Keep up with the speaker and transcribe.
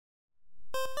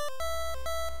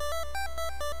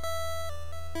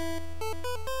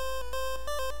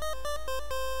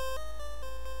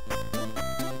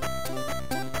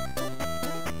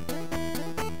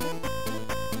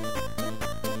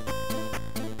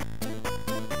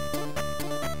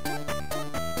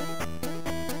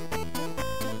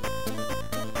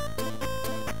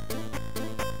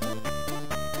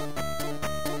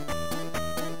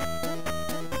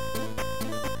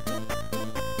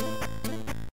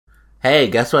Hey,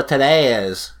 guess what today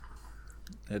is?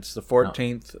 It's the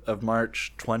 14th of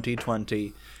March,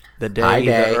 2020, the Pi day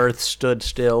Day. the Earth stood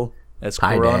still as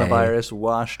Pi Day. coronavirus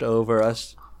washed over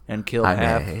us and killed Pi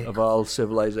half Day. of all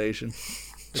civilization.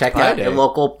 Check Pi out your Day.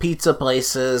 local pizza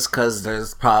places, because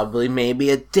there's probably maybe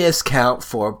a discount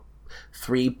for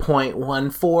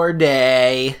 3.14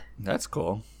 day. That's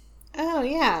cool. Oh,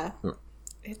 yeah.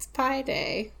 It's Pi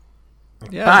Day.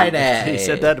 Yeah, Pi he- Day. He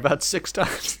said that about 6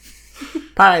 times.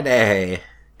 Pi Day.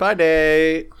 Pi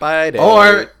Day. Pi Day.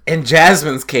 Or, in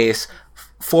Jasmine's case,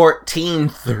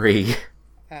 14-3.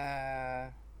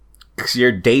 Because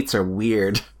your dates are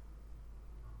weird.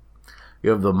 You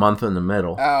have the month in the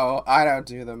middle. Oh, I don't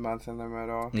do the month in the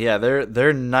middle. Yeah,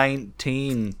 they're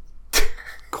 19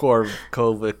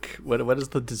 Corvic. What is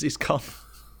the disease called?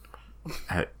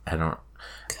 I don't...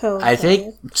 COVID. I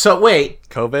think... So, wait.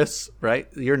 Covis, right?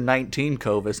 You're 19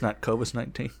 Covis, not Covis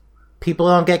 19. People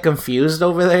don't get confused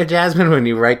over there, Jasmine, when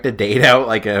you write the date out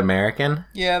like an American?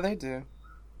 Yeah, they do.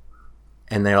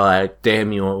 And they're like,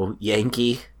 damn you, old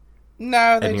Yankee.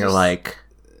 No, they And you're just, like...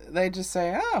 they just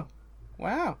say, "Oh,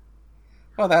 wow.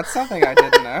 Well, that's something I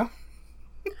didn't know."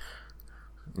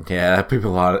 Yeah, a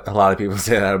lot of people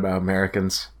say that about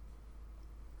Americans.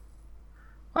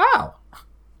 Wow.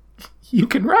 You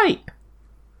can write.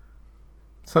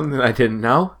 Something I didn't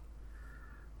know.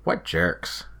 What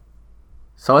jerks.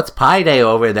 So it's Pi Day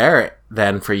over there,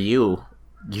 then, for you.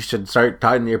 You should start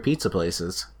talking to your pizza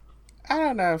places. I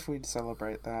don't know if we'd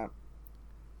celebrate that.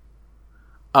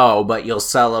 Oh, but you'll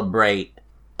celebrate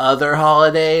other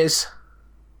holidays?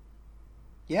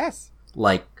 Yes.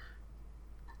 Like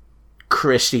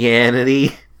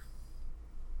Christianity?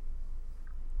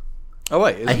 Oh,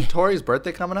 wait. Isn't Tori's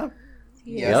birthday coming up?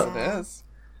 Yes, Yep. it is.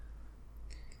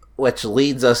 Which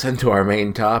leads us into our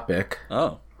main topic.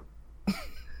 Oh.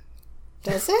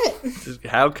 Does it?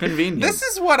 How convenient. This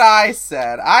is what I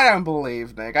said. I don't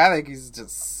believe Nick. I think he's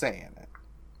just saying it.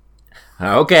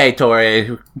 Okay,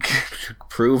 Tori.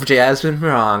 Prove Jasmine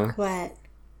wrong. What?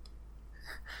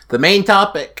 The main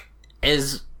topic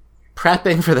is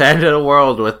prepping for the end of the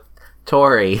world with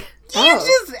Tori. You Oh.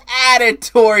 just added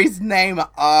Tori's name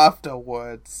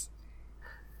afterwards.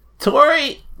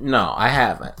 Tori? No, I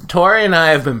haven't. Tori and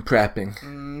I have been prepping.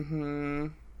 Mm-hmm.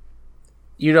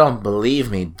 You don't believe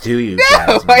me, do you, No,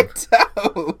 Jasmine? I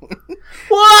don't.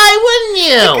 Why wouldn't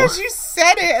you? Because you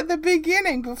said it at the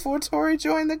beginning before Tori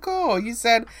joined the call. You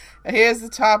said, "Here's the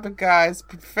topic, guys.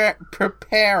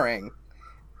 Preparing."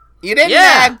 You didn't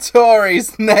Yeah. add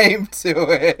Tori's name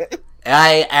to it.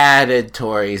 I added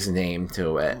Tori's name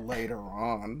to it. Later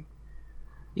on.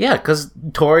 Yeah, because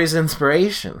Tori's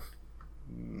inspiration.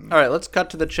 All right, let's cut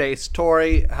to the chase.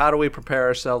 Tori, how do we prepare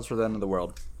ourselves for the end of the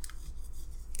world?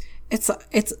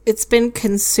 It's been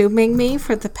consuming me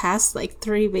for the past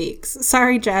 3 weeks.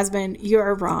 Sorry, Jasmine,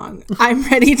 you're wrong. I'm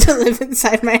ready to live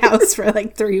inside my house for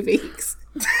 3 weeks.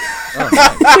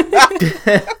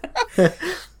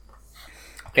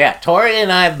 Yeah, Tori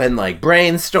and I have been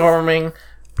brainstorming.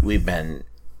 We've been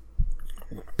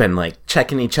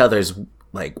checking each other's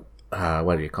what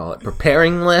do you call it?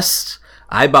 Preparing list.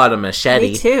 I bought a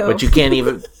machete, Me too. but you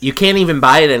can't even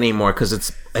buy it anymore because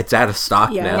it's out of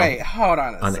stock Yeah. now. Wait, hold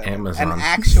on a On second. Amazon. An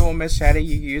actual machete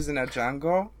you use in a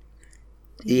jungle?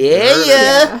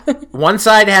 Yeah. One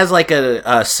side has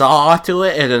a saw to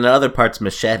it, and another part's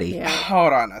machete. Yeah.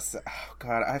 Hold on a sec. Oh,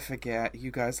 God, I forget.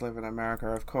 You guys live in America.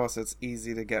 Of course, it's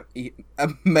easy to get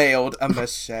mailed a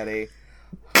machete.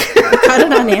 Got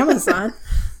it on Amazon.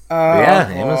 Oh, Yeah,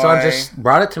 boy. Amazon just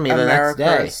brought it to me the next America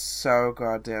day. is so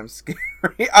goddamn scary.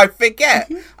 I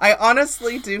forget. I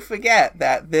honestly do forget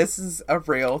that this is a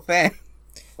real thing.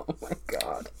 Oh my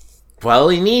god. Well,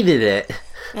 he needed it.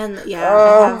 And I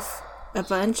have a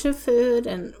bunch of food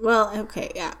and I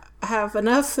have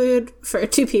enough food for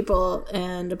 2 people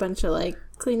and a bunch of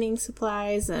cleaning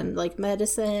supplies and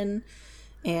medicine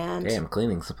and Damn,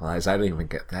 cleaning supplies. I didn't even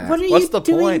get that. what are What's you the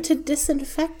doing point? to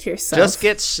disinfect yourself? Just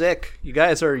get sick. You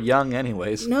guys are young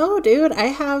anyways. No, dude, I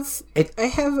have It-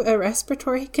 a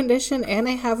respiratory condition and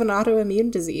I have an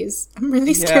autoimmune disease. I'm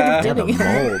really scared Yeah. of Yeah, the getting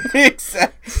it.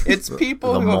 mold. It's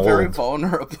people The who are very mold.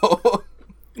 vulnerable.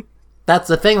 That's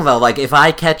the thing, though. If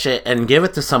I catch it and give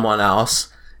it to someone else,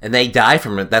 and they die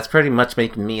from it, that's pretty much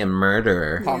making me a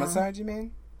murderer. Homicide, you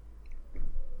mean?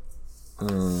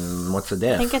 What's the I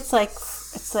diff? think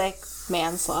it's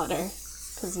manslaughter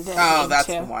because you didn't Oh, need that's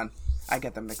to. the one. I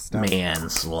get them mixed up.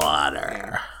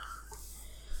 Manslaughter.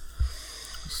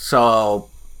 So,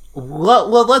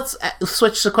 let's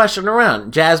switch the question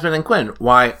around. Jasmine and Quinn,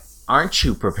 why aren't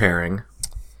you preparing?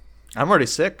 I'm already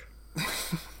sick.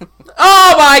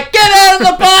 Oh my, get out of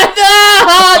the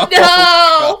pot!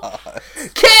 No! God.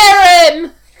 Karen!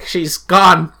 she's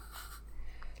gone.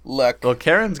 Look. Well,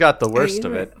 Karen's got the worst you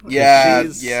of it. Yeah,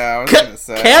 She's- yeah, I was gonna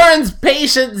say. Karen's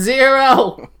patient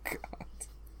zero.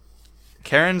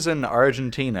 Karen's in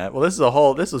Argentina. Well,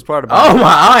 this is part of Oh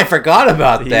wow, I forgot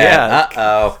about that. Yeah.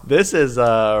 Uh-oh. This is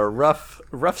a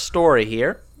rough story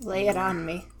here. Lay it on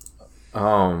me.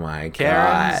 Oh my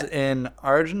Karen's god. in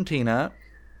Argentina.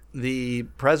 The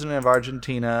president of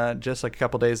Argentina, just like a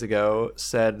couple days ago,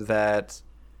 said that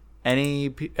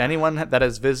anyone that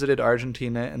has visited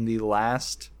Argentina in the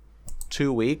last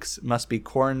 2 weeks must be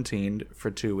quarantined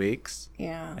for 2 weeks.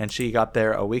 Yeah. And she got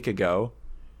there a week ago.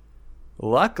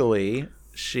 Luckily,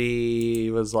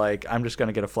 she was like, I'm just going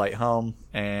to get a flight home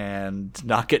and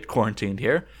not get quarantined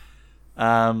here.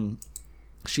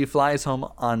 She flies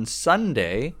home on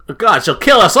Sunday, Oh god, she'll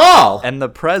kill us all. and the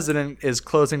president is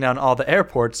closing down all the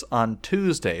airports on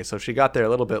Tuesday. So if she got there a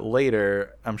little bit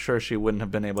later, I'm sure she wouldn't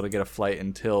have been able to get a flight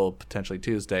until potentially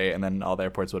Tuesday, and then all the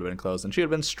airports would have been closed. And she would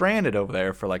have been stranded over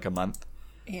there for like a month.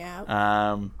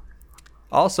 Yeah.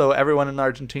 Also, everyone in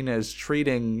Argentina is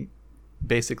treating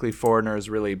basically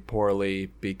foreigners really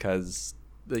poorly because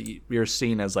you're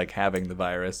seen as like having the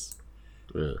virus.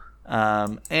 Ugh.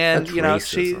 And That's you know,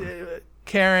 racism.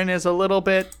 Karen is a little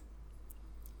bit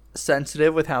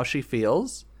sensitive with how she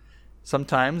feels.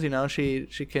 Sometimes, you know, she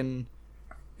can,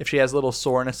 if she has a little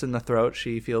soreness in the throat,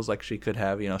 she feels like she could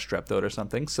have, you know, strep throat or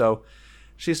something. So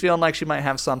she's feeling like she might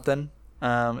have something.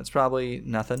 It's probably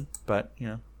nothing, but you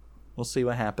know, we'll see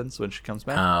what happens when she comes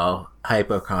back. Oh,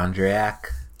 hypochondriac.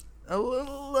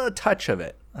 A touch of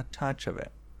it.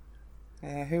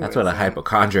 Yeah, who That's what a isn't?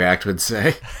 hypochondriac would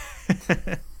say.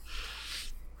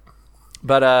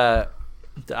 But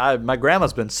my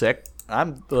grandma's been sick.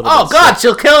 I'm a little Oh bit god,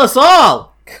 she'll kill us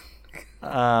all.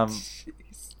 I'm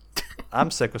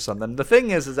sick with something. The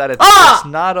thing is that Ah! it's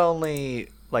not only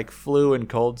like flu and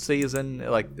cold season,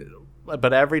 like,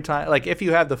 but every time, like if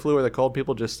you have the flu or the cold,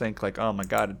 people just think like, oh my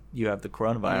god, you have the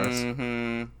coronavirus.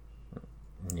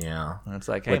 Mm-hmm. Yeah. And it's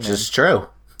like, hey Which man, is true.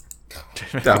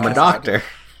 I'm a doctor.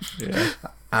 yeah.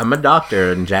 I'm a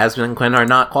doctor, and Jasmine and Quinn are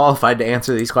not qualified to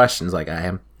answer these questions like I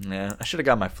am. Yeah, I should have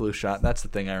got my flu shot. That's the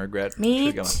thing I regret. Me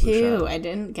Should've got my flu too. shot. I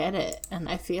didn't get it, and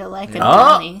I feel like a Oh.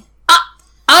 dummy.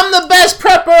 I'm the best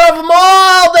prepper of them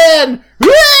all, then!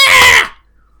 Yeah!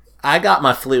 I got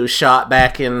my flu shot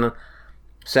back in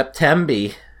September.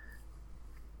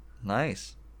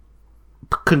 Nice.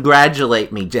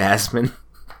 Congratulate me, Jasmine.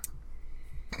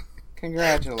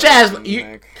 Congratulations, Jasmine,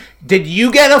 Nick. Did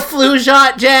you get a flu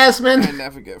shot, I Jasmine?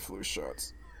 never get flu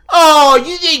shots. Oh,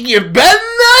 you think you're better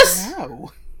than us?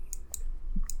 No.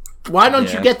 Why don't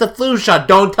Yeah. you get the flu shot?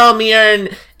 Don't tell me you're an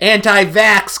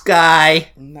anti-vax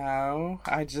guy. No,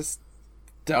 I just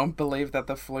don't believe that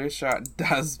the flu shot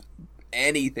does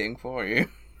anything for you.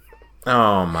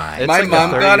 Oh my. It's My like a mom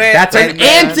 30 got it. That's an and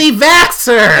then- anti-vaxxer!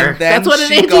 and then That's what an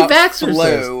she got anti-vaxxer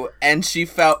says. flu, and she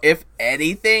felt, if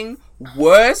anything,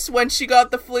 worse when she got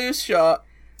the flu shot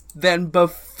than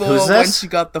before Who's when this? she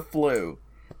got the flu.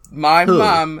 My Who?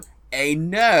 mum, a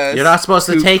nurse. You're not supposed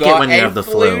to who take it got when you a have the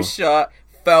flu. shot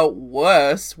felt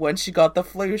worse when she got the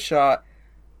flu shot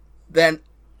than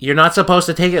You're not supposed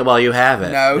to take it while you have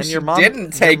it. no, And she your mom- didn't your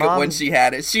take it mom- when she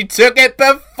had it. She took it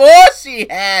before she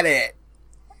had it.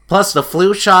 Plus, the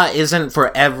flu shot isn't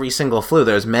for every single flu.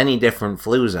 There's many different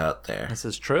flus out there. This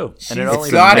is true, and She's it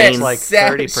only got makes it like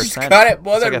seven- 30%. she's got it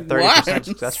more it's like than a 30% once.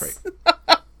 success rate.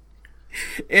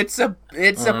 It's a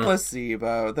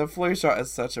placebo. The flu shot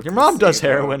is such a Your mom does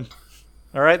placebo. heroin.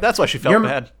 All right, that's why she felt Your-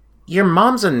 bad. Your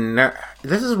mom's a nurse.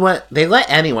 This is what they let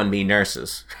anyone be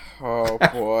nurses. Oh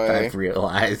boy. I've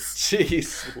realized.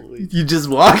 Jeez. You just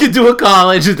walk into a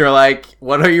college and they're like,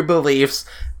 "What are your beliefs?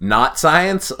 Not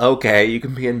science? Okay, you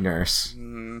can be a nurse."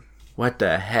 What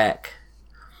the heck?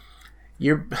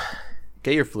 You're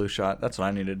Get your flu shot. That's what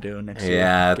I need to do next year.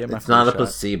 yeah. Get my It's flu not a shot.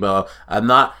 placebo. I'm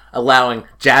not allowing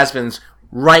Jasmine's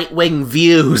right-wing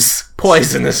views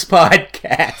poison this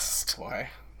podcast. Boy.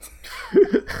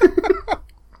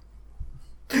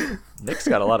 Nick's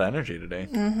got a lot of energy today.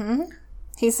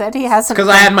 He said he hasn't. Because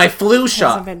I had my flu hasn't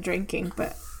shot. been drinking,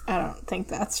 but I don't think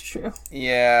that's true.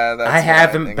 Yeah, that's I what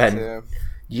haven't think been. too.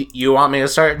 You want me to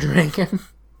start drinking?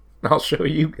 I'll show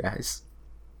you guys.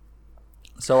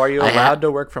 So are you I allowed ha-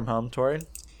 to work from home, Tori?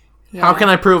 How can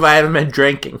I prove I haven't been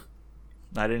drinking?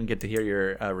 I didn't get to hear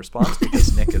your response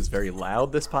because Nick is very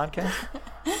loud this podcast.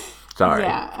 Sorry.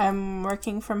 Yeah, I'm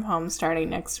working from home starting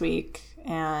next week,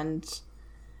 and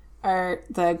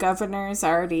the governor's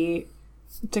already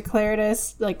declared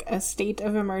us like a state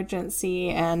of emergency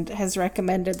and has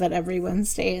recommended that everyone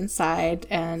stay inside,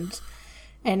 and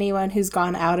anyone who's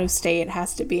gone out of state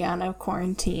has to be on a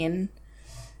quarantine.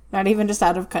 Not even just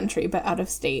out of country, but out of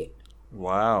state.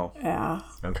 Wow. Yeah.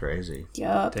 That's crazy.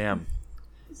 Yup. Damn.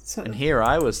 So And here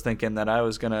I was thinking that I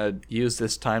was going to use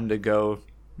this time to go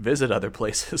visit other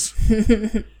places.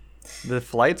 The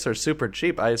flights are super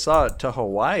cheap. I saw it to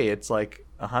Hawaii. It's like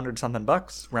 $100-something round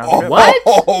trip. What?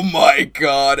 Oh my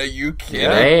god, are you kidding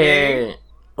me? Hey.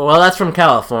 Well, that's from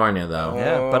California, though.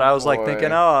 Yeah, but I was like boy.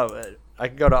 thinking, I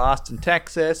could go to Austin,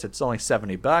 Texas. It's only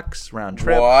 $70 round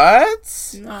trip.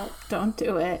 What? no, don't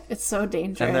do it. It's so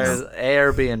dangerous. And there's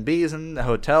Airbnbs, and the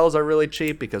hotels are really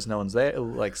cheap because no one's there,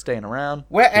 like staying around.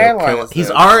 Where airline is He's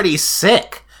this? already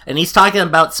sick, and he's talking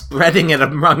about spreading it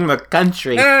among the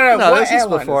country. No. No, What this is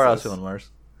airline before I was this? feeling worse.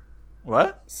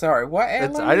 What? Sorry, what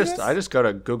It's, airline I is just this? I just go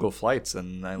to Google Flights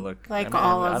and I look. like I mean,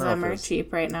 all I of don't know them if are it's-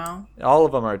 cheap right now. All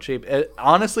of them are cheap.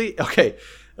 Honestly, okay.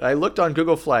 I looked on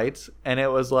Google Flights and it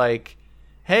was like,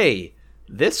 hey,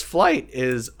 this flight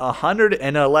is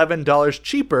 $111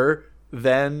 cheaper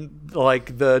than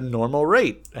like the normal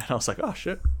rate. And I was like, oh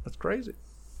shit, that's crazy.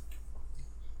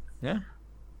 Yeah.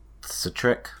 It's a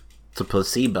trick. It's a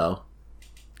placebo.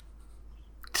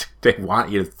 They want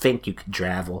you to think you can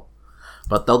travel,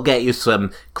 but they'll get you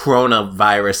some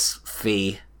coronavirus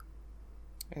fee.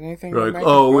 Anything Like, to make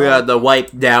oh, it we work? had to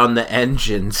wipe down the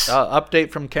engines.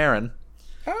 Update from Karen.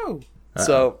 Oh.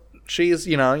 So she's,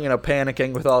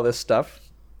 panicking with all this stuff.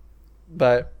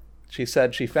 But she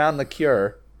said she found the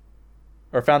cure,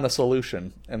 or found the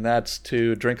solution, and that's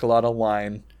to drink a lot of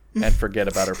wine and forget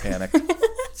about her panic.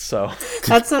 So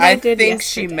That's what I I did think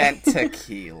yesterday. she meant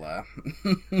tequila.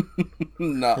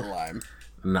 Not lime.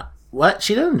 No, what?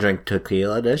 She doesn't drink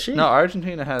tequila, does she? no,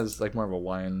 Argentina has like more of a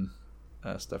wine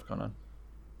stuff going on.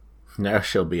 Now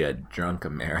she'll be a drunk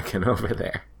American over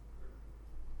there.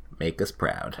 Make us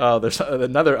proud. Oh, there's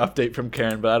another update from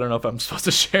Karen, but I don't know if I'm supposed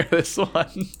to share this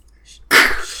one.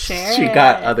 Share She it.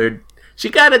 got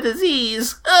a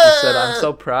disease. She said, I'm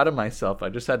so proud of myself. I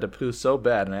just had to poo so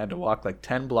bad, and I had to walk like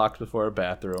 10 blocks before a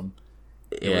bathroom.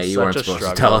 Yeah, was you such weren't a supposed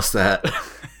struggle. to tell us that.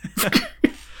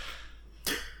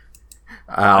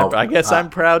 I guess I'm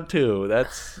proud too.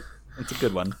 That's a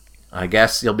good one. I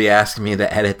guess you'll be asking me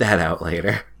to edit that out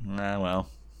later. Well,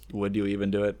 would you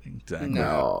even do it? Exactly.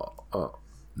 No. Oh,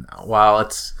 no. Well,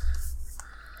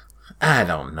 I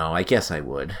don't know. I guess I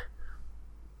would.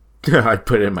 I'd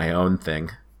put it in my own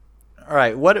thing. All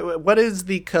right. What is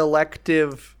the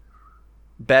collective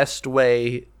best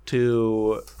way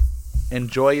to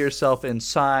enjoy yourself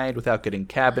inside without getting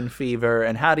cabin fever?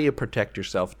 And how do you protect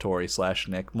yourself,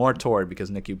 Tori/Nick? More Tori, because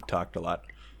Nick, you talked a lot.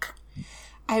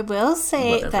 I will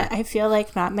say Whatever. that I feel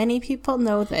like not many people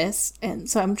know this, and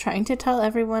so I'm trying to tell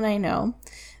everyone I know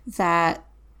that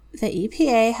the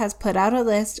EPA has put out a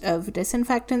list of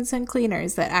disinfectants and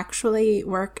cleaners that actually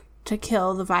work to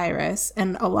kill the virus,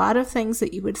 and a lot of things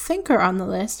that you would think are on the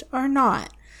list are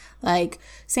not. Like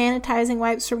sanitizing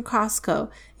wipes from Costco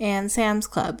and Sam's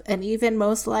Club, and even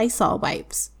most Lysol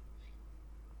wipes.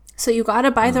 So you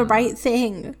gotta buy the right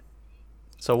thing.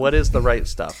 So what is the right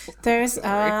stuff? There's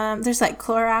like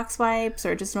Clorox wipes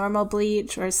or just normal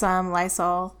bleach or some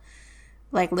Lysol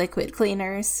like liquid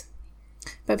cleaners.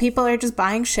 But people are just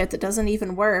buying shit that doesn't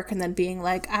even work and then being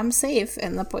like, I'm safe,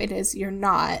 and the point is you're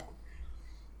not.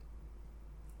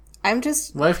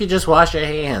 What if you just wash your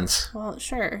hands? Well,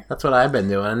 sure. That's what I've been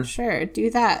doing. Sure, do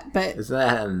that. But Is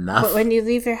that enough? but when you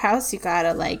leave your house, you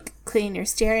gotta like clean your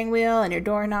steering wheel and your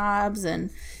doorknobs and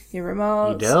your you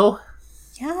remotes. do?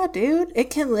 Yeah, dude.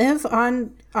 It can live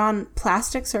on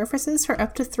plastic surfaces for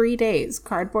up to 3 days.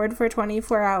 Cardboard for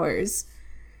 24 hours.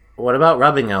 What about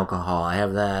rubbing alcohol? I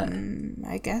have that.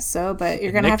 I guess so, but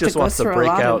you're gonna Nick have to just go wants to through a break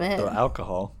lot out of it. the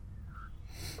alcohol.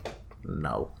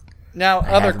 No. Now, other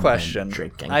haven't been question.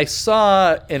 drinking. I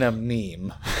saw in a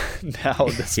meme. Now,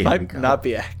 this Here we might go. not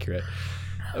be accurate,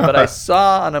 but I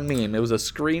saw on a meme. It was a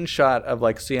screenshot of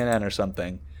like CNN or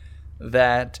something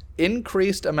that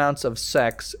increased amounts of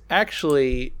sex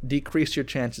actually decrease your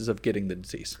chances of getting the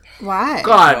disease. Why?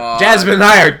 God, Jasmine and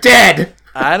I are dead.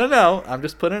 I don't know. I'm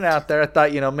just putting it out there. I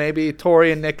thought, maybe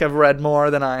Tori and Nick have read more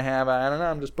than I have. I don't know.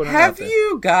 I'm just putting it out Have there.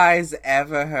 you guys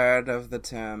ever heard of the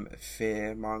term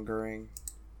fear mongering?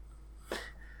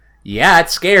 Yeah,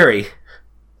 it's scary.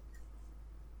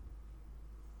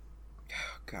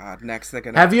 God, next they're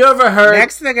gonna Have you ever heard?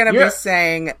 next they're gonna You're- be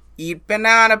saying eat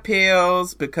banana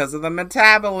peels because of the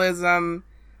metabolism.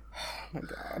 Oh my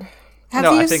god. Have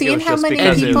No, I you think it seen was how just many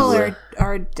because people it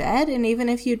are dead? And even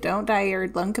if you don't die, your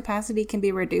lung capacity can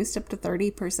be reduced up to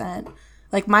 30%.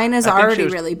 Like mine is I think she already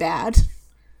was- really bad.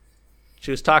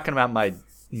 She was talking about my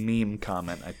meme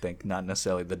comment, I think, not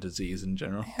necessarily the disease in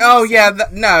general. Oh yeah,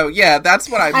 that's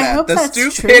what I meant. hope The that's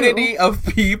stupidity true. of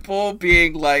people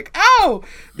being like, "Oh,"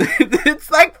 it's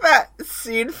like that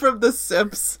scene from The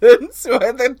Simpsons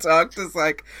where the doctor's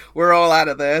like, "We're all out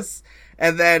of this,"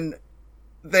 and then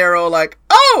they're all like,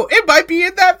 "Oh, it might be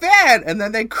in that van," and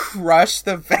then they crush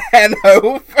the van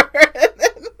over. And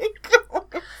then they go.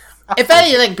 If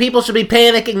anything, people should be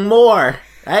panicking more.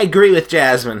 I agree with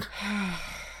Jasmine.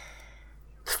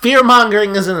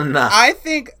 Fear-mongering isn't enough. I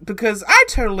think, because I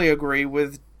totally agree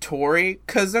with Tori,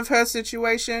 because of her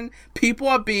situation, people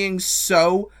are being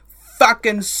so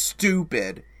fucking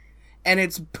stupid, and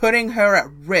it's putting her at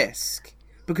risk.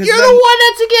 Because You're the one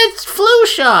that's against flu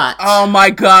shots. Oh my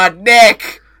god,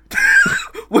 Nick!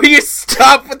 Will you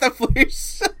stop with the flu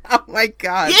shot? Oh my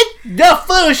god. The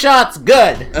flu shot's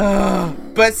good.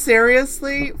 But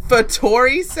seriously, for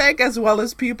Tori's sake, as well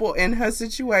as people in her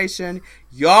situation,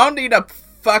 y'all need to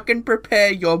fucking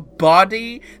prepare your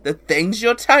body, the things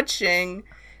you're touching,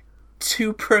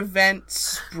 to prevent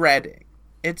spreading.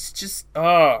 It's just,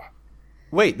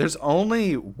 Wait, there's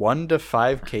only 1 to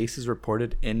 5 cases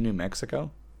reported in New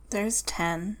Mexico? There's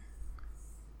 10.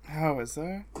 Oh, is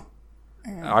there?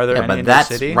 Are there Yeah, any but in that's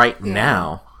the city? right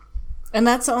now. And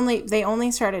they only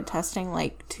started testing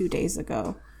like 2 days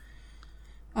ago.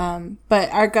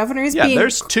 But our governor's Yeah, being...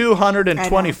 there's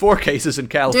 224 cases in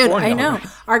California. Dude, I know. already.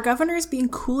 Our governor's being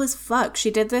cool as fuck.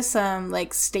 She did this,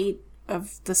 like, state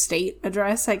of the state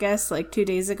address, I guess, like 2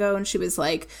 days ago. And she was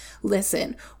like,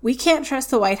 listen, we can't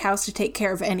trust the White House to take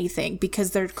care of anything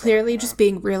because they're clearly just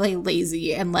being really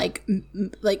lazy and, like,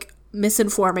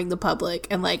 misinforming the public.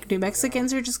 And, like, New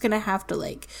Mexicans are just going to have to,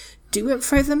 like, do it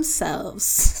for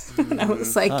themselves. And I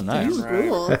was like, nice. you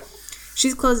rule.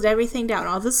 She's closed everything down.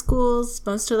 All the schools,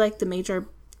 most of, like, the major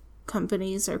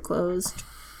companies are closed.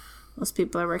 Most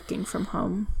people are working from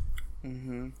home.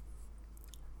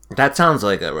 That sounds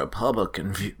like a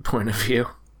Republican point of view.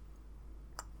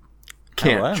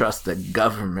 Can't wow. trust the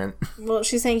government. Well,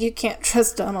 she's saying you can't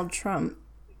trust Donald Trump.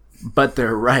 But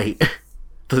they're right.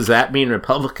 Does that mean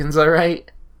Republicans are right?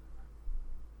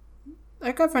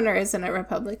 Our governor isn't a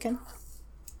Republican.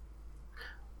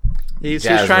 He's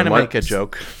Jasmine, trying to what- make a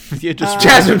joke. You just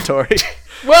Jasmine. Tori.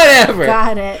 Whatever.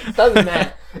 Got it. Doesn't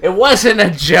matter. It wasn't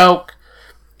a joke.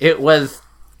 It was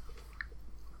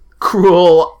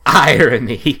cruel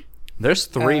irony. There's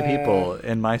 3 people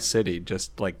in my city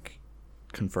just like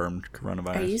confirmed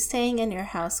coronavirus. Are you staying in your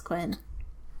house, Quinn?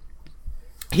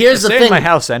 Here's the Stay thing. in my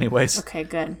house anyways. Okay,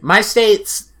 good. My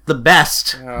state's the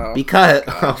best Oh, because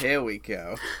here we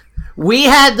go. we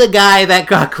had the guy that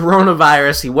got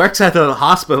coronavirus. He works at the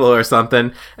hospital or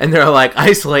something, and they're like,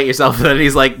 isolate yourself. And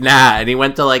he's like, nah. And he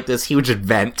went to like this huge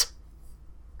event.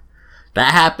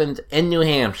 That happened in New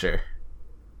Hampshire.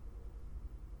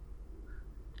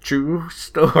 True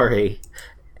story.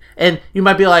 And you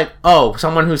might be like, oh,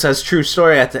 someone who says true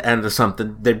story at the end of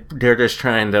something, they're just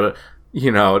trying to,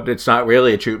 it's not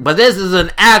really a true. But this is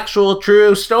an actual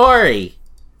true story.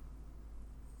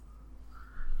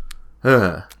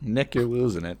 Ugh. Nick, you're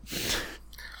losing it.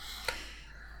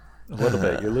 A little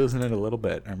bit. You're losing it a little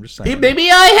bit. I'm just saying.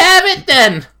 Maybe I have it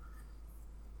then.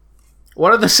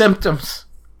 What are the symptoms?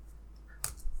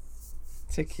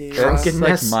 Tequila. Drunken- It's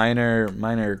like Goodness.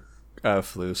 minor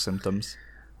flu symptoms.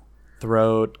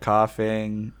 Throat,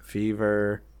 coughing,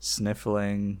 fever,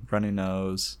 sniffling, runny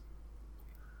nose.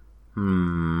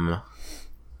 I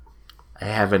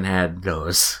haven't had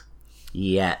those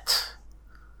yet.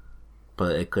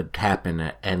 But it could happen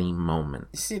at any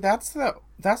moment. See, that's the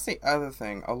other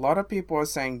thing. A lot of people are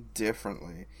saying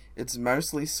differently. It's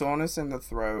mostly soreness in the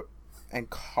throat and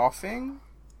coughing.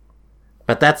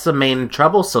 But that's the main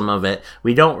troublesome of it.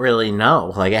 We don't really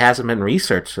know. Like, it hasn't been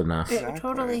researched enough. It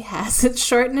totally has. It's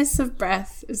shortness of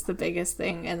breath is the biggest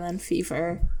thing, and then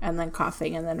fever, and then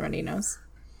coughing, and then runny nose.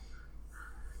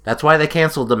 That's why they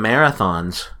canceled the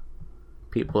marathons.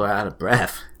 People are out of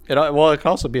breath. It could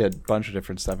also be a bunch of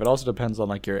different stuff. It also depends on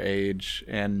like your age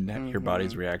and your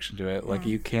body's reaction to it. Like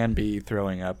you can be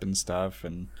throwing up and stuff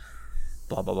and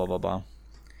blah blah blah blah blah.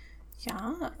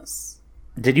 Yes.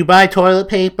 Did you buy toilet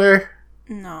paper?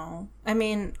 No. I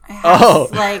mean, I have, Oh.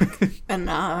 like,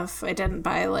 enough. I didn't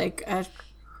buy, like, a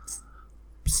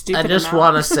stupid I just amount.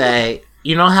 want to say,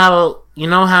 you know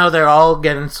how they're all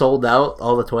getting sold out,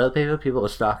 all the toilet paper? People are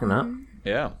stocking up?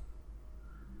 Yeah.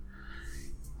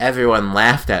 Everyone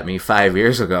laughed at me 5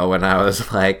 years ago when I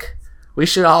was like, we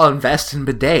should all invest in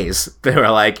bidets. They were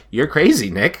like, you're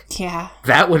crazy, Nick. Yeah.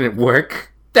 That wouldn't work.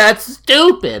 That's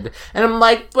stupid. And I'm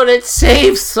like, but it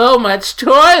saves so much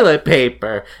toilet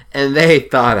paper. And they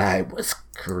thought I was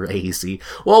crazy.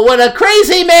 Well, would a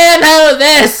crazy man have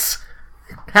this?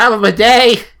 Have a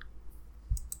bidet.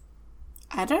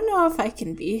 I don't know if I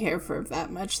can be here for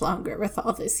that much longer with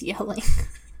all this yelling.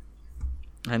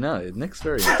 I know, Nick's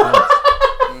very intense.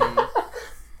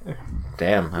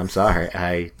 Damn, I'm sorry.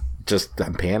 I'm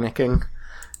panicking,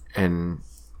 and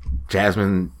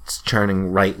Jasmine's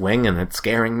turning right wing, and it's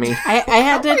scaring me. I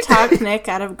had to talk Nick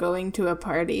out of going to a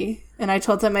party, and I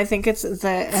told him I think it's the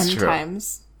end true.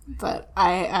 times, but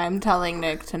I'm telling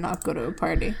Nick to not go to a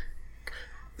party.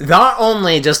 Not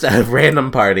only just a random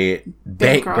party,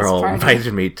 Bank Girls Girl party.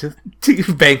 invited me to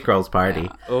Bank Girl's party.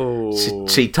 Yeah. Oh,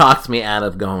 She talked me out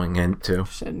of going into,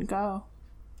 Shouldn't go.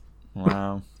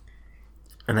 wow.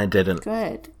 and I didn't.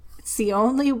 Good. It's the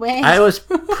only way. I was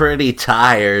pretty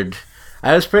tired.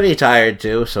 I was pretty tired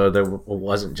too, so there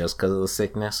wasn't just because of the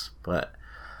sickness, but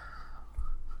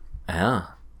yeah.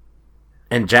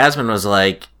 And Jasmine was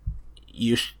like,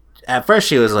 at first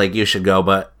she was like, you should go,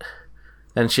 but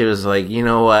then she was like, you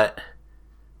know what?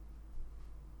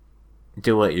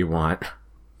 Do what you want.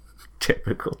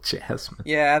 Typical Jasmine.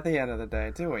 Yeah, at the end of the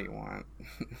day, do what you want.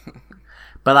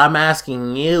 But I'm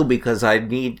asking you because I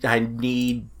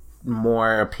need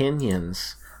more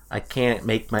opinions. I can't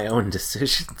make my own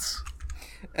decisions.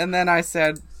 And then I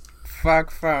said,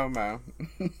 fuck FOMO.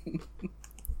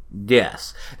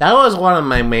 Yes. That was one of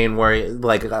my main worries,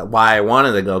 like, why I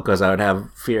wanted to go, because I would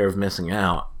have fear of missing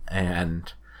out.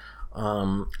 And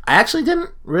I actually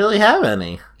didn't really have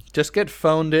any. Just get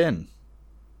phoned in.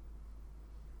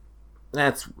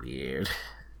 That's weird.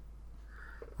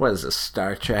 What is this,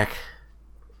 Star Trek?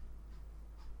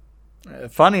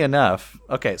 Funny enough,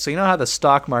 okay, so you know how the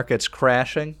stock market's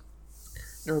crashing?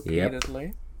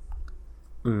 Repeatedly.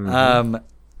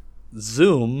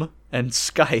 Zoom and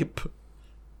Skype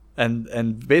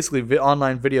and basically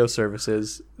online video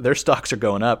services, their stocks are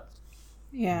going up,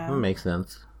 Yeah. That makes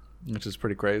sense. which is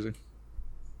pretty crazy.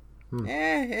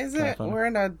 Is Kinda it? funny. We're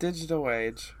in a digital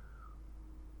age.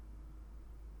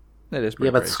 It is pretty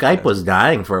Yeah, but crazy, Skype yeah. was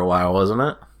dying for a while, wasn't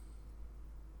it?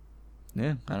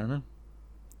 Yeah, I don't know.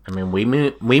 I mean, we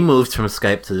moved from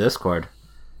Skype to Discord.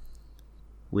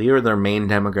 We were their main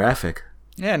demographic.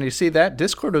 Yeah, and you see that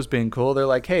Discord was being cool. They're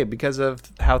like, hey, because of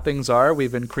how things are,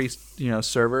 we've increased,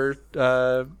 server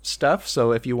stuff.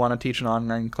 So if you want to teach an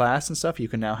online class and stuff, you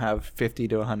can now have 50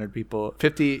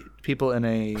 people in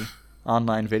a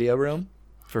online video room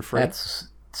for free. It's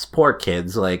poor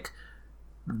kids. Like,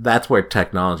 that's where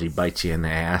technology bites you in the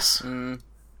ass.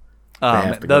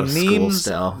 have to The go to school memes,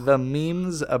 still. the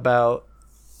memes about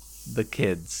the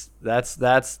kids.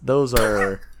 Those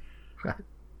are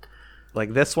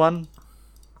like this one.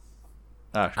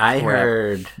 Oh, I crap.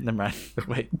 heard. Never mind.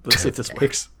 Wait, let's see if this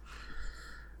works.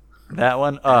 That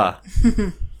one. I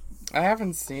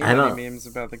haven't seen I any don't- memes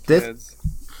about the this- kids.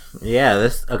 Yeah,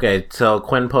 this. Okay, so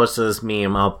Quinn posted this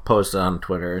meme. I'll post it on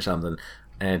Twitter or something.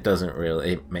 And it doesn't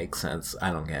really make sense.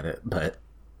 I don't get it. But.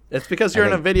 It's because you're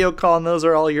in a think- video call and those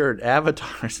are all your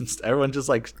avatars and everyone just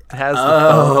like has the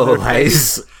phone Oh, in their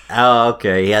face.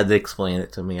 okay. He had to explain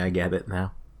it to me. I get it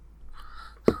now.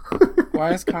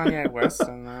 Why is Kanye West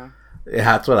in there? Yeah,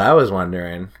 that's what I was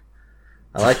wondering.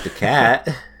 I like the cat.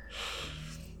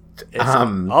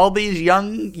 All these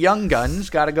young guns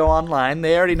got to go online.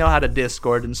 They already know how to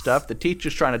Discord and stuff. The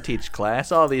teacher's trying to teach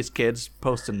class. All these kids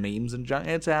posting memes and junk.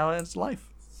 It's how it's life.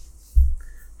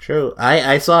 True.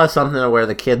 I saw something where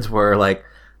the kids were like,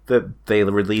 they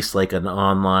released like an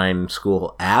online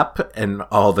school app, and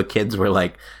all the kids were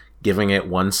like giving it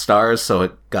 1 star, so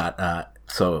it got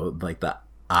so like the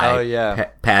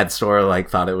iPad store like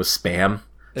thought it was spam,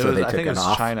 so they I took think it it was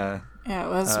off. China. Yeah, it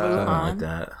was Something like Wuhan.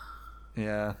 that.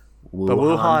 Yeah. Wuhan. But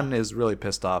Wuhan is really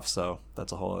pissed off, so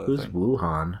that's a whole other Who's thing.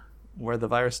 Wuhan? Where the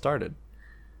virus started.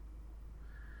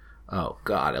 Oh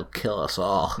God, it'll kill us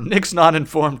all. Nick's not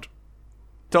informed.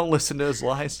 Don't listen to his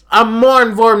lies. I'm more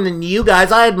informed than you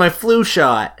guys. I had my flu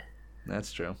shot.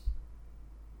 That's true.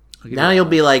 Now you'll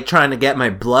be like trying to get my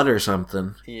blood or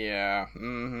something. Yeah.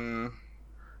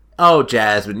 Oh,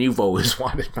 Jasmine, you've always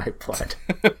wanted my blood.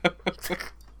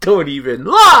 Don't even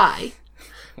lie.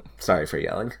 Sorry for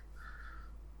yelling.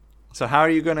 So how are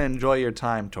you going to enjoy your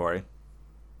time, Tori?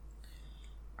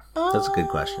 That's a good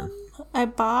question. I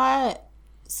bought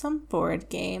some board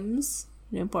games,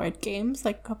 new board games,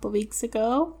 like a couple weeks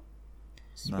ago.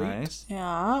 Nice.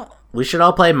 Yeah. We should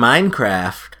all play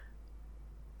Minecraft.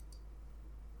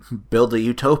 Build a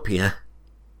utopia.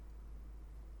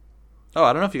 Oh,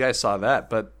 I don't know if you guys saw that,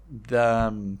 but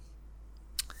an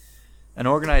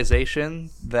organization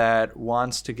that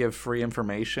wants to give free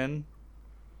information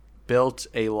built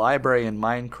a library in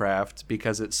Minecraft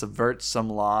because it subverts some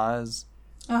laws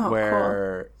Oh,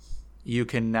 where you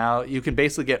can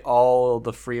basically get all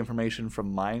the free information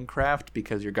from Minecraft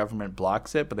because your government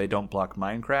blocks it, but they don't block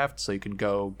Minecraft, so you can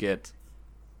go get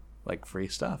like free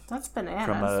stuff. That's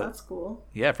bananas. That's cool.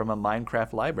 Yeah, from a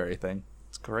Minecraft library thing.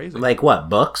 It's crazy. Like what,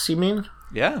 books, you mean?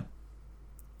 Yeah.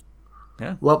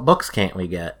 What books can't we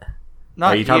get?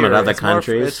 Not Are you talking here. about other It's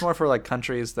countries? It's more for like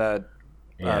countries that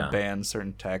Yeah. ban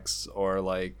certain texts or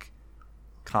like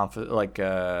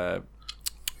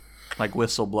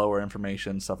whistleblower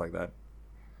information, stuff like that.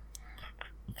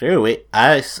 Dude,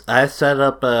 I set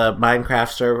up a Minecraft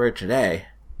server today,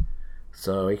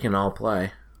 so we can all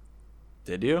play.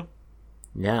 Did you?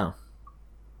 Yeah.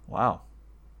 Wow.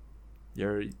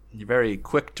 You're very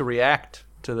quick to react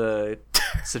to the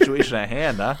situation at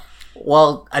hand, huh?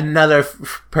 Well, another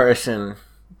person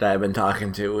that I've been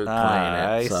talking to was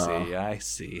playing it. I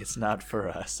see. It's not for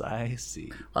us. I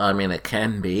see. Well, I mean, it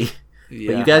can be.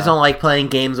 Yeah. But you guys don't like playing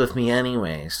games with me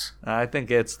anyways. I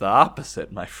think it's the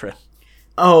opposite, my friend.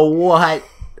 Oh, what?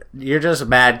 You're just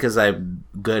mad because I'm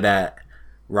good at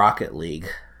Rocket League.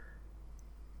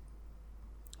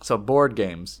 So board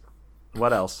games.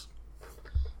 What else?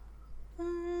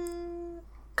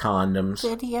 Condoms.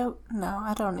 Video? No,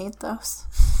 I don't need those.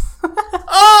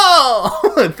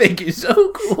 Oh! I think you're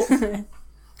so cool. Video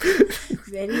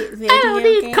I don't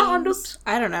need games? condoms.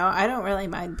 I don't know. I don't really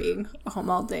mind being home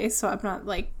all day, so I'm not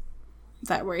like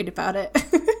that worried about it.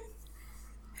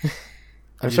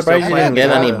 I'm still surprised you playing didn't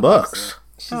get any Zelda? books.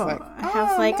 She's Oh, like, I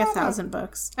have like 1,000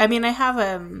 books. I mean, I have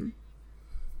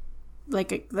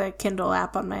the Kindle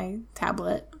app on my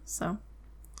tablet, so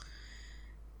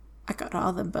I got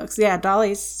all the books. Yeah,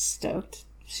 Dolly's stoked.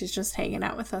 She's just hanging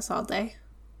out with us all day.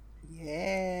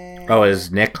 yeah. Oh,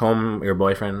 is Nick home, your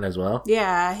boyfriend, as well?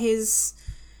 Yeah, his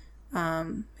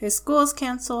school's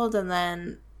canceled, and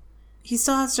then he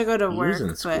still has to go to work. He's in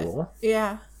but school.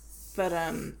 yeah, but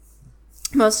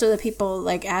most of the people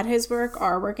like at his work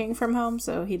are working from home,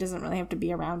 so he doesn't really have to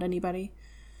be around anybody.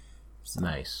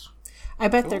 Nice. I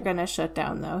bet they're gonna shut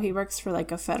down though. He works for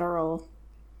like a federal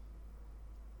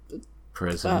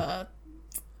Prison.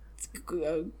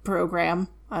 program.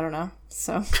 I don't know.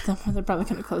 So they're probably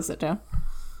gonna close it down.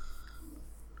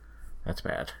 That's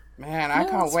bad. Man, I Yeah,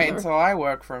 can't that's wait whatever. until I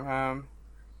work from home.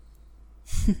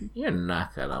 You're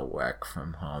not gonna work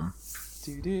from home.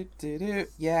 Do.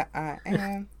 Yeah, I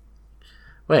am.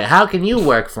 Wait, how can you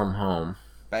work from home?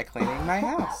 By cleaning my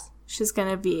house. She's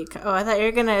gonna be. Oh, I thought you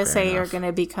were gonna say you're enough.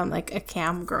 gonna become like a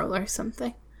cam girl or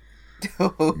something.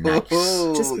 Nice.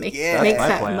 Just make yeah. make my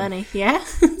that plan. money. Yeah,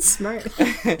 smart.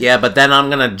 Yeah, but then I'm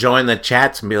gonna join the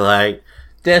chats and be like,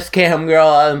 this cam girl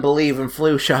doesn't believe in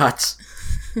flu shots.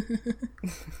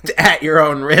 At your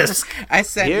own risk. I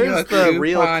sent you Here's a the coupon,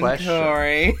 real question.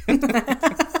 Tori.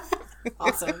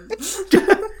 Awesome.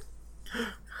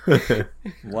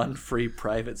 One free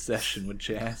private session with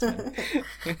Jasmine.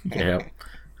 Yep.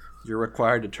 You're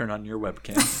required to turn on your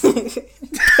webcam.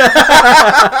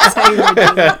 That's how you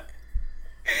redeem it.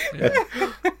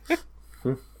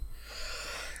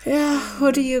 Yeah.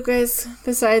 What do you guys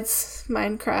besides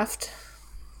Minecraft?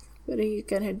 What are you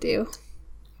gonna do?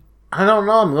 I don't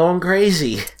know, I'm going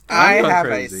crazy. I going have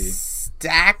crazy. a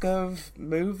stack of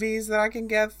movies that I can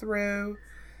get through.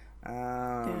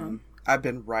 I've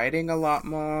been writing a lot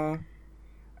more.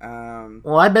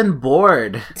 Well, I've been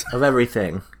bored of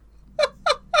everything.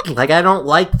 Like, I don't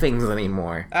like things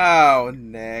anymore. Oh,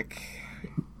 Nick.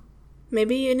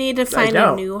 Maybe you need to find a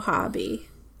don't. new hobby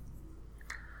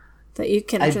that you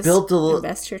can I just built a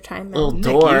invest your time little in.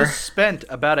 Nick, door. you spent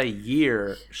about a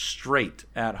year straight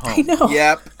at home. I know.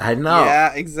 Yep. I know.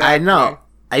 Yeah, exactly. I know.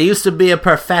 I used to be a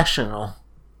professional.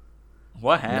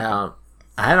 What happened? Now,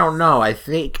 I don't know. I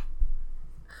think.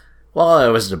 Well, I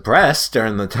was depressed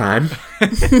during the time.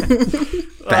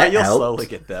 That you'll helped. slowly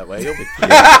get that way. You'll be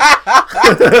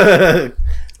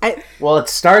Well, it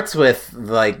starts with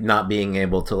like not being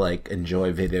able to like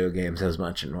enjoy video games as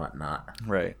much and whatnot.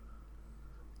 right.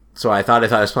 So I thought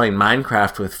if I was playing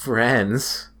Minecraft with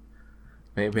friends,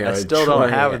 maybe I I would still don't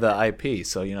enjoy have it. the IP,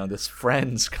 so this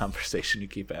friends conversation you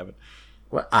keep having.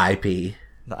 What IP?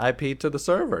 The IP to the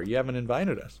server. You haven't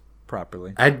invited us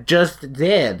properly. I just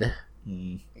did.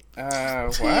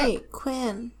 What? Hey,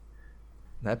 Quinn.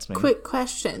 That's me. Quick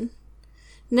question.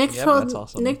 Nick Yep, told that's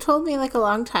awesome. Nick told me like a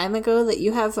long time ago that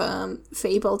you have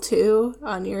Fable 2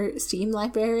 on your Steam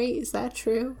library. Is that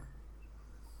true?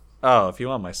 Oh, if you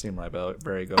want my Steam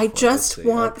library, go I for it. just Let's see.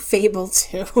 want Fable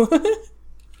 2.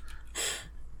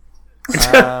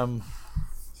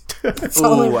 That's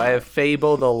all Ooh, I I have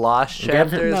Fable: The Lost Get it?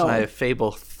 Chapters, No. and I have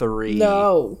Fable 3.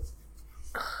 No.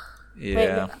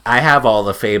 Yeah. I have all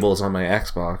the Fables on my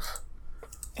Xbox.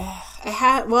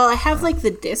 I have like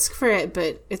the disc for it,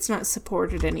 but it's not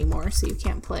supported anymore, so you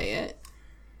can't play it.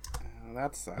 Oh,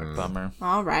 that sucks. Bummer.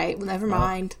 All right, well, never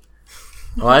mind.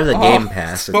 Well, I have the Game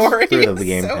Pass. It's Tori through the is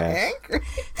Game so Pass. angry.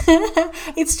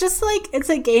 It's just like it's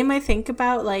a game I think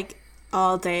about like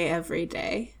all day, every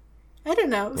day. I don't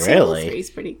know. Fable Really? 3 is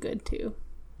pretty good too.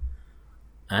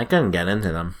 I couldn't get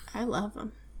into them. I love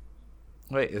them.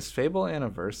 Wait, is Fable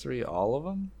Anniversary all of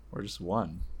them? Or just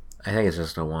one? I think it's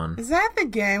just a one. Is that the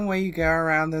game where you go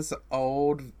around this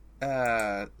olden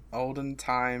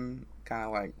time kind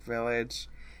of like village,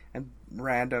 and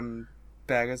random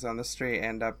beggars on the street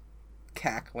end up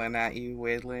cackling at you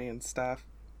weirdly and stuff?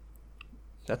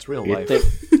 That's real You're, life.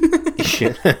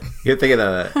 you're thinking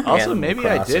of Also, Animal maybe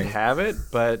I Crossing. did have it,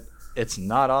 but it's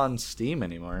not on Steam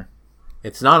anymore.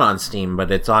 It's not on Steam,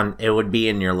 but it's on. It would be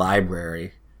in your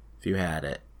library if you had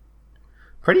it.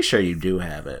 Pretty sure you do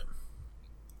have it.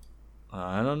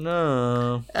 I don't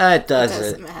know. It It doesn't.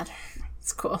 doesn't matter.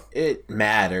 It's cool. It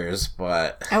matters,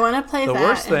 but I want to play The that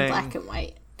worst in thing- black and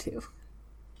white too.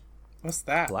 What's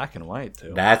that? Black and white,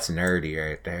 too. that's nerdy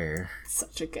right there. It's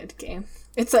such a good game.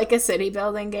 It's like a city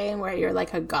building game where you're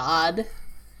like a god.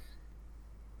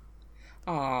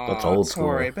 Aw, That's old school.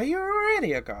 Tori, but you're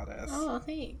already a goddess. Oh,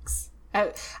 thanks.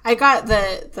 I got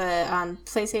the on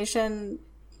PlayStation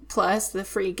Plus. The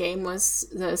free game was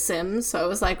The Sims, so I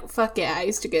was like, "Fuck yeah!" I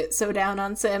used to get so down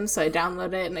on Sims, so I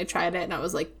downloaded it and I tried it, and I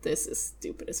was like, "This is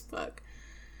stupid as fuck."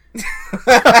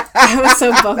 I was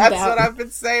so bummed That's out. what I've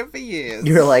been saying for years.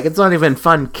 You're like, it's not even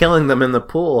fun killing them in the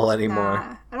pool anymore.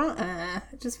 Nah, I don't.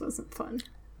 It just wasn't fun.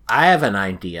 I have an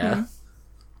idea,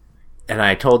 and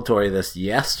I told Tori this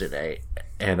yesterday,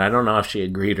 and I don't know if she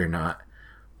agreed or not,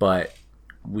 but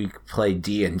we play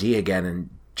D&D again, and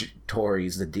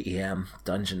Tori's the DM,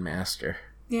 Dungeon Master.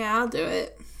 Yeah, I'll do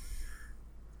it.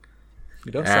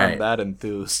 You don't All sound right. that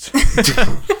enthused.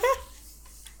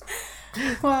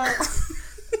 Well,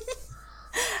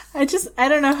 I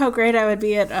don't know how great I would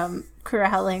be at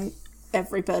corralling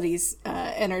everybody's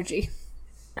energy.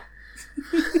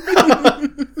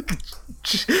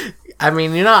 I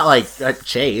mean, you're not like a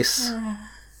Chase.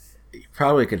 You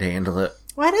probably could handle it.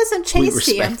 Why doesn't Chase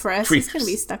respect DM for us? we He's gonna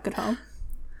be stuck at home.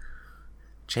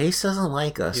 Chase doesn't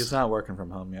like us. He's not working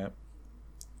from home yet.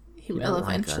 He He will doesn't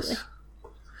like eventually. us.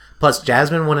 Plus,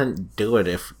 Jasmine wouldn't do it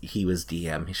if he was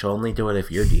DM. She'll only do it if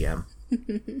you're DM.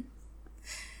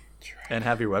 And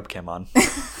have your webcam on.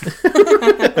 It's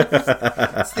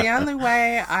the only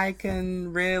way I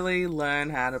can really learn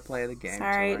how to play the game.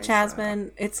 Sorry, Tori,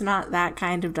 Jasmine. It's not that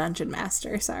kind of dungeon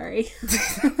master. Sorry.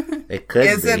 It could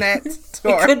Isn't be. it,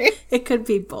 Tori? It could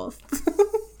be both.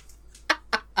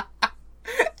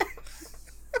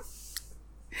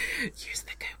 Use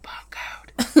the coupon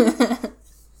code.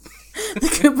 The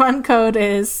coupon code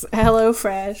is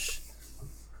HelloFresh.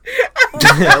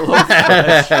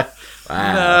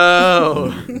 No!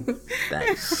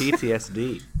 Nice.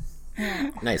 PTSD.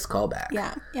 Nice callback.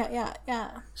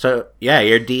 Yeah. So, yeah,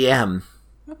 you're DM.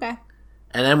 Okay.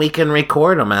 And then we can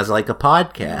record them as like a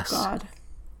podcast. God.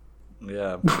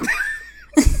 Yeah.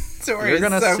 Tori You're is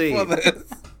gonna so see. full of this.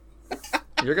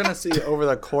 You're going to see over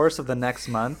the course of the next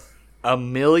month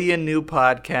 1 million new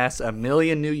podcasts, 1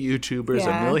 million new YouTubers,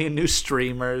 Yeah. 1 million new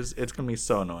streamers. It's going to be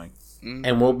so annoying.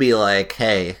 And we'll be like,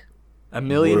 hey, 1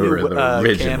 million We're new the cam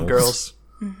originals. girls.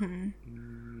 And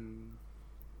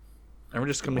we're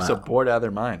just going to be so Wow. bored out of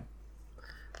their mind.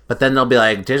 but then they'll be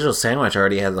like, Digital Sandwich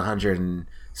already has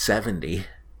 170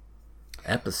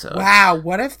 episodes. Wow,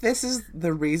 what if this is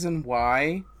the reason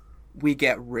why we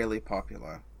get really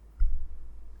popular?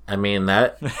 I mean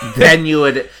that then you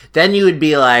would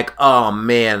be like, oh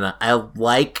man, I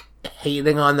like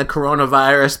hating on the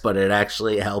coronavirus, but it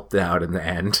actually helped out in the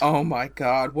end. Oh my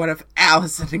god, what if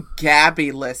Allison and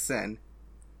Gabby listen?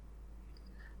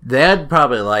 They'd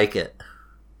probably like it.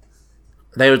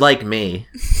 They would like me,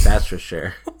 that's for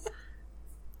sure.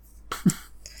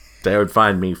 They would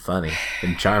find me funny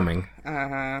and charming.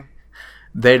 Uh-huh.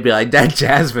 They'd be like, that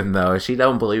Jasmine though, she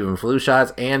don't believe in flu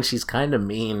shots, and she's kind of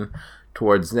mean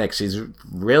towards Nick. She's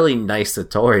really nice to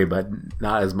Tori, but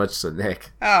not as much to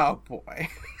Nick. Oh boy.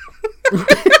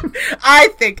 I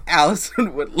think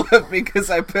Allison would love me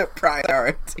because I put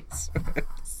priorities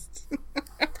first.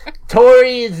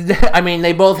 Tori, I mean,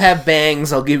 they both have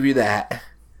bangs, I'll give you that.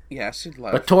 Yeah, she'd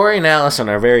love But Tori and Allison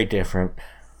are very different.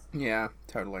 Yeah,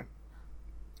 totally.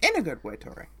 In a good way,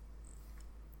 Tori.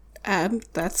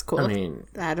 That's cool. I mean,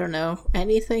 I don't know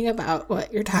anything about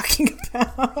what you're talking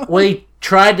about. we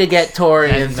tried to get Tori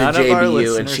And into none of our JBU and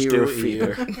listeners she do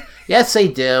refused. Yes, they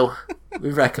do.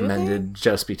 We've recommended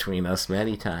Just Between Us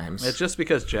many times. It's just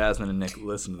because Jasmine and Nick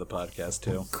listen to the podcast,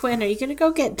 too. Quinn, are you gonna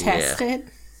go get tested?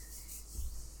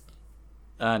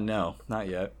 No, not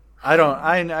yet. I don't.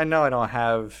 I know I don't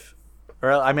have,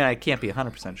 or I mean I can't be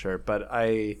 100% sure, but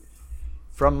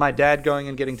from my dad going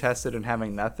and getting tested and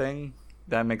having nothing,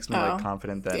 that makes me like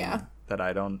confident that that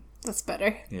I don't. That's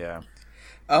better. Yeah.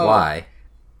 Oh, Why?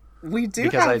 we do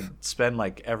Because I have. spend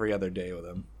like every other day with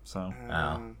him. So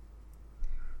Oh.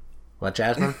 What,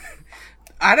 Jasmine?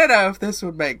 I don't know if this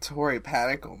would make Tori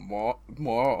panic or more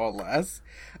or less.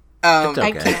 It's I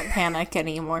okay. can't panic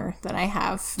any more than I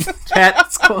have.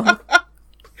 That's, Cool.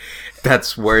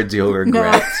 that's words you'll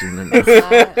regret soon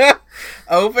enough.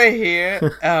 Over here,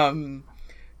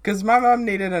 because my mom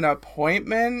needed an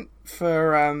appointment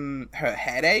for her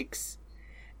headaches,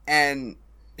 and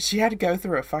she had to go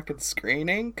through a fucking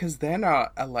screening because they're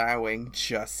not allowing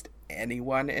just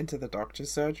anyone into the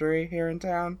doctor's surgery here in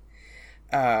town.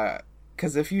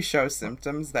 Because if you show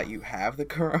symptoms that you have the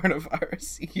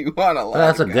coronavirus, you aren't allowed. Well,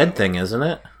 that's to a go. good thing, isn't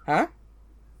it? Huh?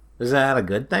 Is that a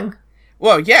good thing?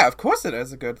 Well, yeah, of course it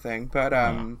is a good thing, but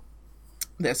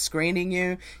they're screening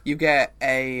you. You get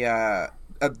a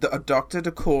doctor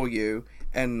to call you,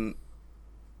 and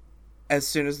as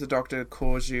soon as the doctor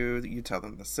calls you, you tell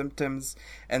them the symptoms,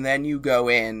 and then you go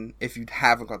in if you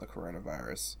haven't got the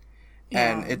coronavirus.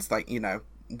 And it's like,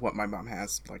 what my mom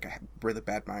has, like really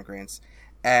bad migraines.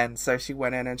 And so she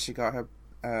went in and she got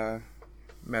her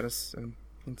medicine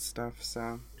and stuff,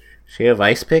 so... She have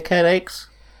ice pick headaches?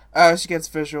 She gets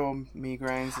visual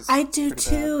migraines. It's I do pretty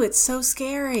too. It's so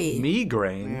scary.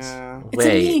 migraines, bad. Yeah. It's a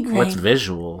Wait, migraine. what's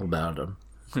visual about them?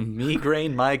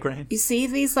 migraine. You see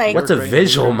these like What's a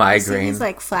visual you see migraine? these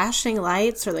like flashing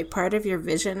lights, or like part of your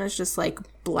vision is just like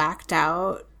blacked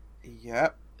out.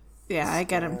 Yep. Yeah, I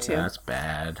get them too. That's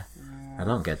bad. I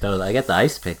don't get those. I get the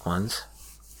ice pick ones.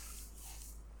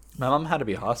 My mom had to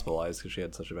be hospitalized because she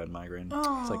had such a bad migraine.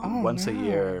 It's like once a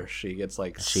year she gets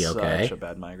like she such okay? a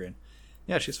bad migraine.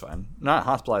 Yeah, she's fine. Not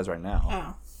hospitalized right now,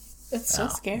 Oh, it's so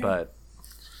scary. but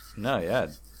no, yeah.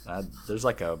 There's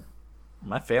like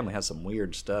my family has some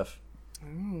weird stuff.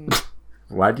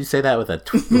 Why'd you say that with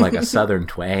like a southern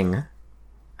twang?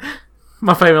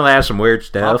 My family has some weird My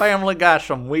stuff. family got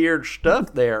some weird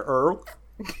stuff there, Earl.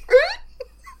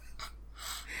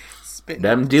 Spitting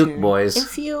Them up Duke too. boys.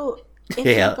 if you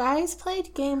Yeah. you guys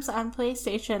played games on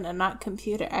PlayStation and not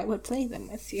computer, I would play them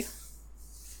with you.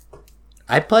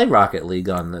 I play Rocket League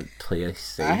on the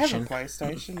PlayStation. I have a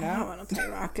PlayStation I don't now. want to play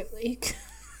Rocket League.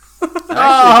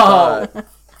 Oh!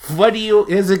 What do you...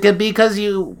 Is it because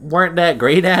you weren't that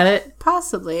great at it?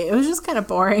 Possibly. It was just kind of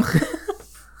boring.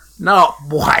 No,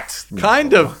 what?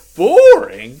 Kind of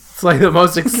boring. It's like the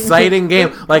most exciting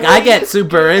game. Like, I get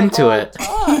super into it.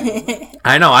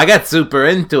 I know, I got super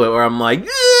into it where I'm like,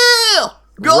 yeah!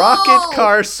 Go! Rocket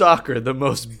Car Soccer, the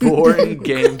most boring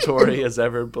game Tori has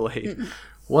ever played.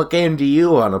 What game do you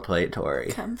want to play, Tori?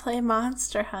 Come play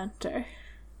Monster Hunter.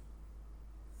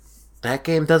 That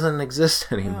game doesn't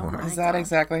exist anymore. my Is that God.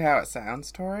 exactly how it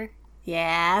sounds, Tori?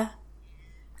 Yeah.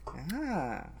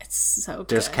 Ah. It's so good.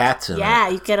 There's cats in Yeah,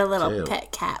 it, you get a little too.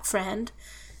 pet cat friend.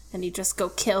 And you just go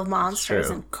kill monsters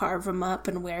true. and carve them up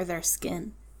and wear their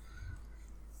skin.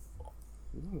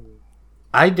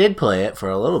 I did play it for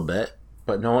a little bit,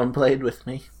 but no one played with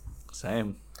me.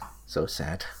 Same. So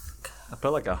sad. I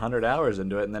put like 100 hours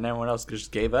into it, and then everyone else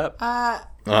just gave up. Oh,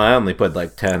 I only put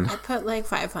like 10. I put like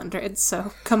 500,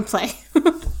 so come play.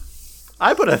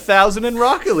 I put 1,000 in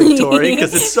Rocket League, Tori,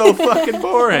 because it's so fucking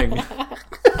boring.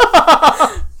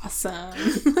 Awesome.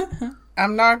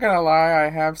 I'm not gonna lie, I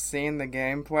have seen the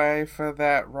gameplay for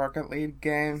that Rocket League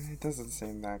game. It doesn't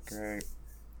seem that great.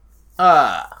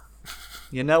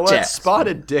 You know what? Jasmine.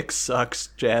 Spotted Dick sucks,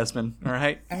 Jasmine. All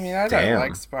right. I mean, I Damn. don't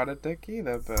like Spotted Dick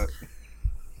either, but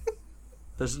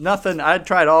There's nothing. I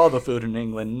tried all the food in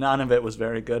England. None of it was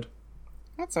very good.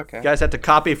 that's okay. You guys had to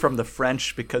copy from the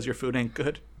French because your food ain't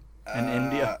good. In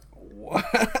India. What?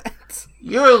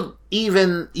 Your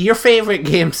favorite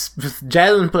games,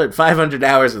 Jasmine put 500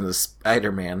 hours in the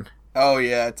Spider-Man. Oh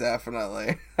yeah,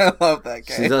 definitely. I love that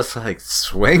She's game. just like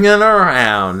swinging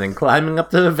around and climbing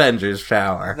up the Avengers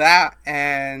Tower. That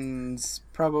and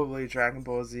probably Dragon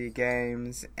Ball Z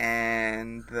games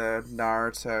and the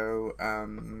Naruto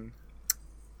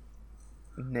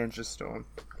Ninja Storm.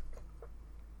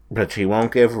 But she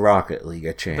won't give Rocket League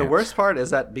a chance. The worst part is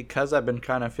that because I've been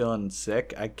kind of feeling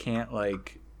sick, I can't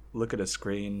like look at a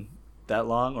screen that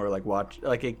long or like watch.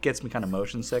 Like it gets me kind of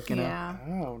motion sick, you know. Yeah.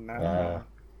 Oh no.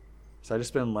 So I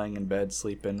just been laying in bed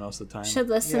sleeping most of the time. Should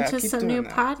listen Yeah, to keep some doing new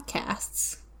that.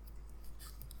 podcasts.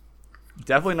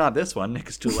 Definitely not this one. Nick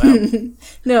is too loud.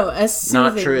 No, a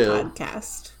soothing true.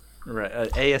 podcast. Right,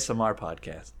 ASMR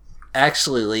podcast.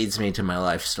 Actually leads me to my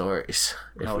life stories.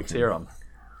 if No, we let's can- hear them.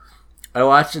 I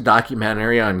watched a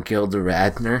documentary on Gilda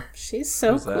Radner. She's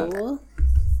so Who's that? cool.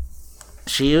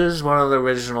 She was one of the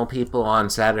original people on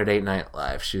Saturday Night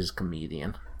Live. She was a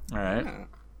comedian. All right.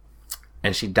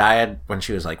 And she died when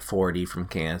she was like 40 from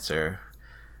cancer.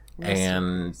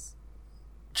 And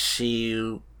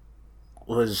she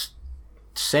was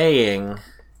saying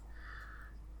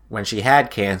when she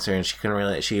had cancer and she couldn't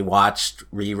really, she watched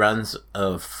reruns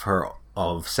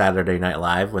of Saturday Night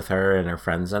Live with her and her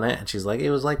friends in it, and she's like, it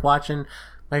was like watching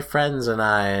my friends and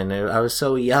I was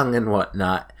so young and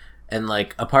whatnot, and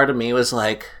like a part of me was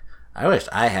like, I wish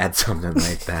I had something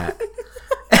like that.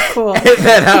 Cool. And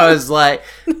then I was like,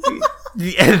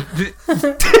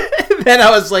 then I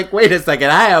was like, wait a second,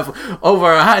 I have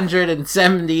over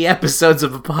 170 episodes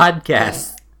of a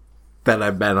podcast that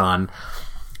I've been on.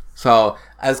 So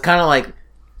I was kind of like,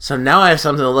 so now I have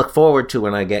something to look forward to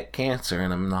when I get cancer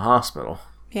and I'm in the hospital.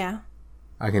 Yeah.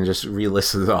 I can just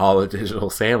re-listen to all the digital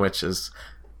sandwiches.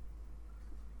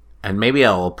 And maybe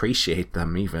I'll appreciate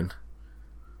them even.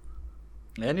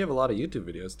 And you have a lot of YouTube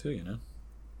videos too, you know?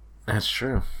 That's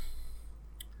true.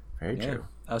 Very Yeah. true.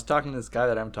 I was talking to this guy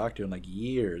that I haven't talked to in like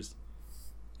years.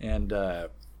 And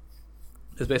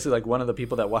it's basically like one of the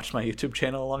people that watched my YouTube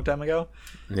channel a long time ago.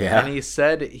 Yeah. And he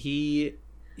said he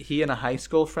and a high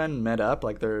school friend met up.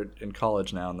 Like they're in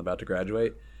college now and about to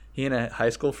graduate. He and a high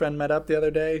school friend met up the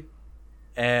other day.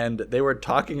 And they were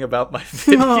talking about my Oh,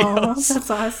 videos. that's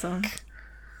awesome.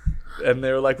 And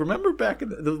they were like, remember back in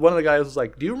one of the guys was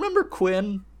like, do you remember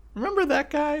Quinn? Remember that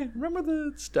guy? Remember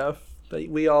the stuff that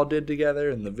we all did together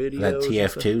and the videos? That and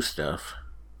TF2 stuff. stuff?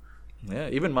 Yeah,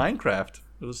 even Minecraft.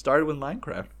 It was started with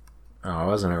Minecraft. Oh, I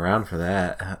wasn't around for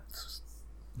that.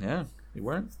 Yeah, you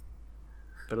weren't.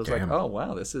 But it was Damn. like, oh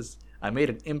wow, I made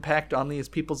an impact on these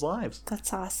people's lives.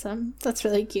 That's awesome. That's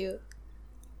really cute.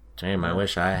 Damn, I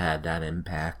wish I had that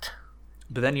impact.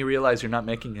 But then you realize you're not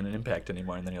making an impact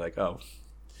anymore, and then you're like, oh,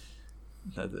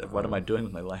 what am I doing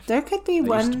with my life? There could be used to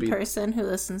one be- person who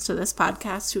listens to this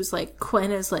podcast who's like,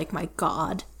 Quinn is like my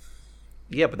god.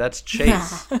 Yeah, but that's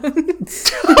Chase. I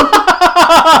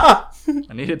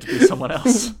need it to be someone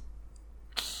else.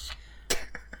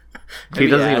 He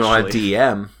Maybe doesn't even want Ashley.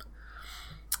 DM.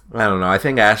 I don't know. I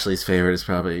think Ashley's favorite is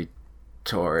probably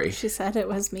Tori. She said it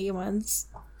was me once.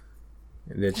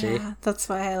 Did she? Yeah, that's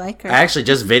why I like her. I actually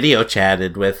just video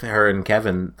chatted with her and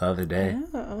Kevin the other day.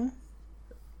 Oh.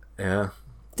 Yeah.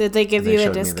 Did they give They you a showed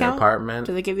me their discount? apartment.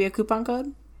 Did they give you a coupon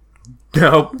code?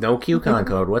 Nope, no QCon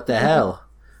code. What the hell?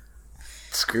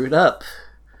 Screwed up.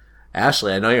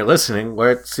 Ashley, I know you're listening.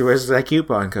 Where's that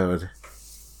coupon code?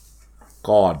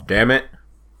 God damn it.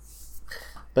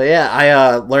 But yeah,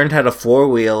 I learned how to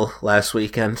four-wheel last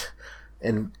weekend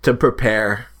and to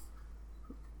prepare.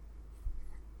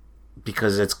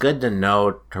 Because it's good to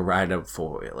know to ride a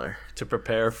four-wheeler. To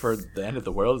prepare for the end of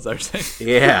the world, is that what you're saying?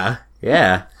 Yeah,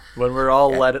 yeah. When we're all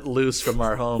let it loose from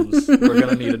our homes, we're going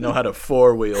to need to know how to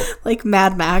four-wheel. Like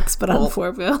Mad Max, but on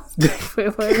four wheels.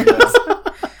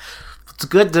 It's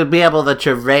good to be able to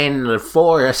traverse the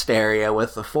forest area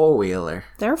with a four-wheeler.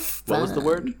 They're fun. What was the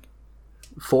word?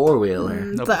 Four-wheeler.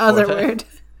 No, The before other that. word.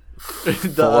 The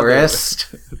other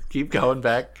Forest. word. Keep going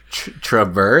back.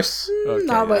 Traverse. Okay,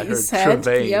 Not what I you heard said.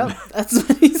 travain. Yep, that's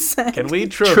what he said. Can we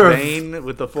travain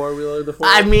with the four-wheeler? The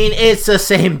I mean, it's the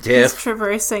same He's diff.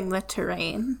 traversing the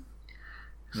terrain.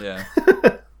 Yeah.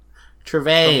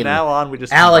 Travain. From now on, we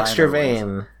just Alex combine our words.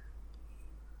 Travain.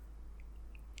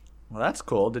 Well, that's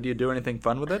cool. Did you do anything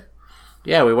fun with it?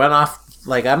 Yeah, we went off.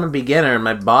 Like, I'm a beginner, and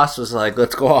my boss was like,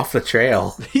 let's go off the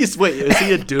trail. Is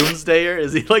he a doomsdayer?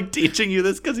 Is he like teaching you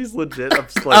this because he's legit? I'm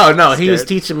just, like, Oh, no, he was scared.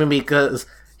 teaching me because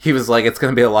he was like, it's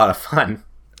going to be a lot of fun.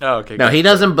 Oh, okay. No, good. he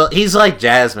doesn't. He's like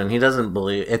Jasmine. He doesn't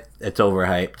believe it. It's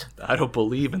overhyped. I don't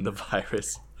believe in the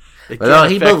virus. It But no,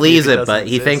 can't he affect me believes if it, doesn't but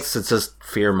he exist. thinks it's just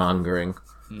fear mongering.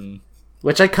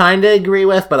 Which I kind of agree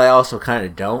with, but I also kind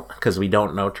of don't because we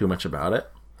don't know too much about it.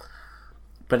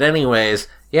 But anyways,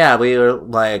 yeah, we were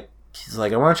like, he's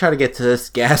like, I want to try to get to this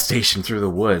gas station through the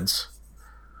woods.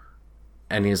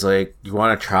 And he's like, you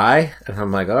want to try? And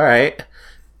I'm like, all right.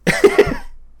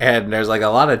 And there's like a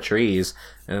lot of trees.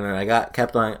 And then I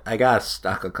got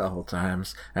stuck a couple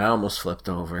times. And I almost flipped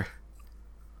over.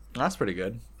 That's pretty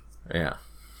good. Yeah.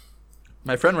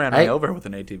 My friend ran me over with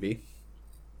an ATV.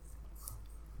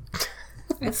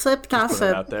 I flipped off put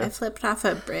it out there.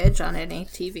 a bridge on an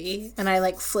ATV, and I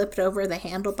like flipped over the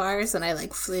handlebars, and I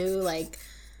like flew like,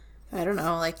 I don't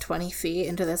know, like 20 feet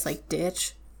into this like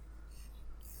ditch.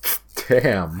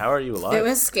 Damn. How are you alive? It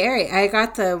was scary. I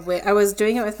was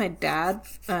doing it with my dad.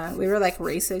 We were like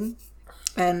racing,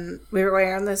 and we were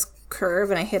going on this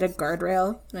curve, and I hit a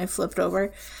guardrail, and I flipped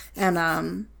over,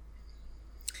 and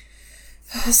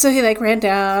So he like ran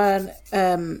down,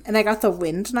 and I got the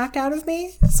wind knocked out of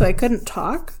me, so I couldn't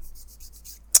talk.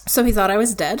 So he thought I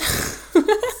was dead.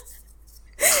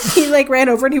 He like ran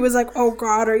over and he was like, "Oh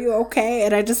God, are you okay?"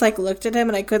 And I just like looked at him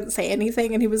and I couldn't say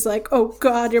anything. And he was like, "Oh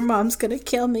God, your mom's gonna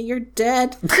kill me. You're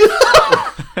dead."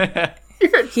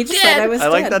 He just said I was I dead.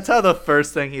 like that's how the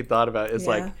first thing he thought about is Yeah.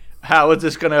 like, how is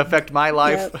this going to affect my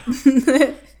life?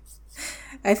 Yep.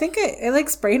 I think I like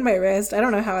sprained my wrist. I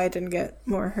don't know how I didn't get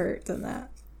more hurt than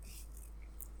that.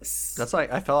 That's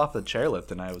like I fell off the chairlift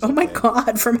and I was. Oh my okay.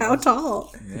 God, from how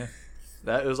tall? Yeah,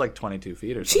 that it was like 22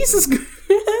 feet or something. Jesus Christ,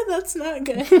 that's not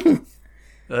good.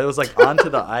 It was like onto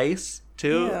the ice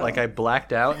too. Yeah. Like I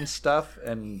blacked out and stuff,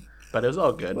 but it was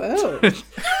all good. Whoa. When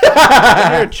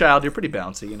you're a child, you're pretty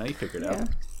bouncy. You know, you figure it out.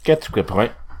 That's a good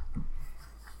point.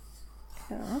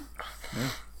 Yeah.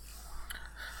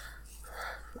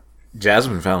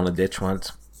 Jasmine fell in a ditch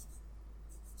once.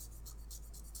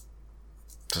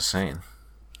 Just saying.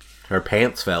 Her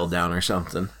pants fell down or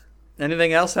something.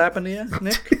 Anything else happen to you,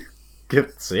 Nick?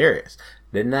 Get serious.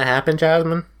 Didn't that happen,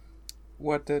 Jasmine?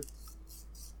 What did?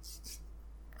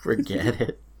 Forget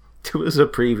it. It was a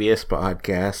previous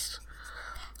podcast.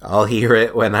 I'll hear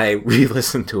it when I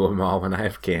re-listen to them all when I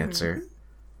have cancer.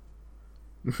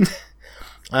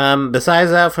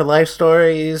 Besides that, for life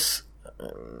stories,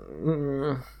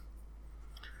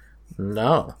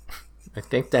 no. I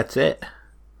think that's it. I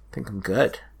think I'm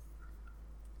good.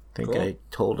 I think Cool. I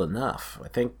told enough. I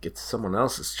think it's someone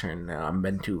else's turn now. I've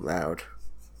been too loud.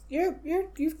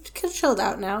 You've chilled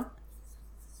out now.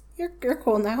 You're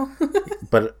cool now.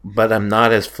 But I'm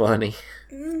not as funny.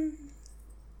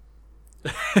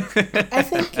 I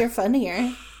think you're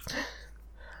funnier.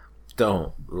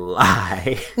 Don't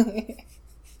lie.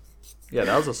 Yeah,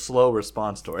 that was a slow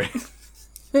response story.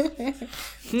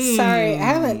 Sorry, I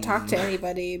haven't talked to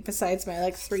anybody besides my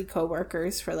like 3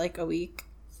 coworkers for like a week.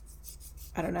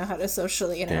 I don't know how to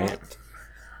socially interact.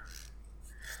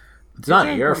 It's not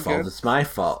doing your pretty fault. good. It's my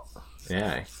fault.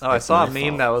 Yeah. Oh, I it's saw a my meme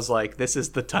fault. that was like, "This is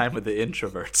the time of the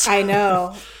introverts. I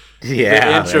know.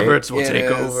 Yeah. the introverts will It take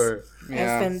is. over."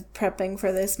 Yeah. I've been prepping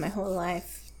for this my whole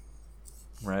life.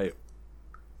 Right.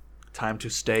 Time to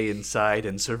stay inside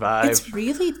and survive. It's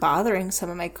really bothering some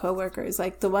of my coworkers.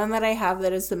 Like the one that I have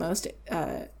that is the most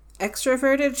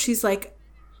extroverted, she's like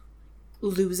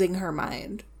losing her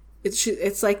mind.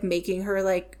 It's like making her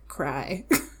like cry.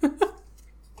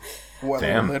 What?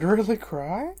 Damn. Literally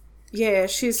cry? Yeah,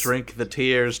 she's Drink the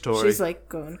tears, Tori. she's like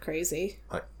going crazy.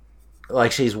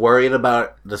 Like she's worried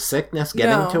about the sickness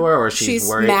getting No, to her, or she's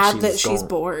worried mad that she's going-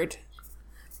 bored.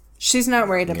 She's not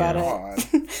worried about God.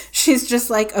 it. She's just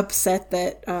like upset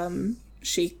that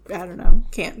she, I don't know,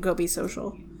 can't go be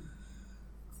social.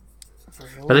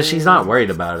 But if she's not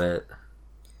worried about it,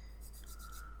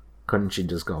 couldn't she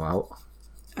just go out?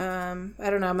 I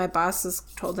don't know. My boss has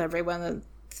told everyone that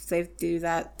if they do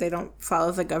that, they don't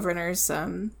follow the governor's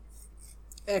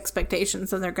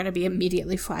expectations, and they're going to be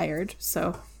immediately fired.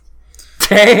 So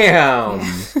Damn,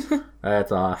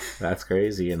 that's off. That's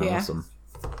crazy and Yeah. awesome.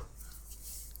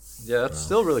 Yeah, that's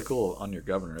still really cool on your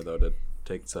governor, though, to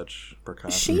take such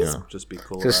precautions. She's Just be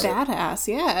cool Just- about it. badass.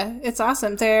 Yeah, it's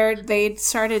awesome. They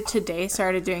started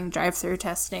doing drive-through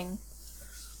testing,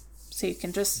 so you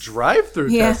can just Drive-through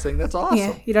Yeah. testing, that's awesome.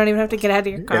 yeah, you don't even have to get out of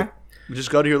your car. You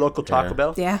just go to your local Taco Yeah.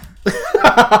 Bell.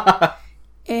 Yeah.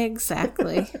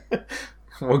 Exactly.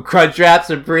 Well, Crunchwrap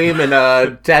Supreme and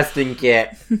a testing kit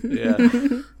Yeah.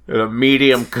 and a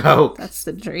medium Coke. That's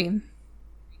the dream.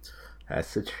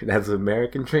 That's the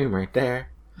American dream right there.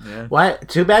 Yeah. What?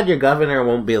 Too bad your governor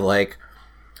won't be like,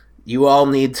 you all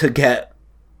need to get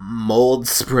mold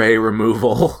spray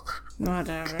removal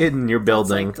Whatever. in your It's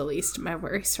building. like the least of my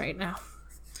worries right now.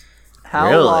 How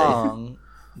Really? long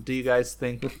do you guys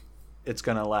think it's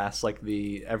gonna last? Like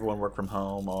the everyone work from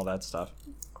home, all that stuff.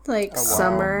 Like wow.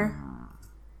 summer.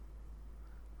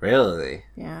 Really?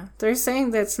 Yeah. They're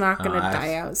saying that it's not going to I've-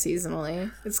 die out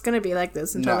seasonally. It's going to be like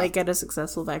this until No. they get a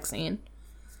successful vaccine.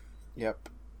 Yep.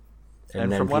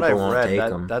 And then from what people I've won't read, take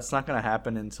 'em. that's not gonna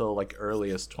happen until like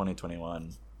earliest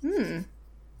 2021.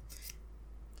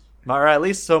 Or at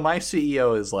least, so my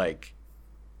CEO is like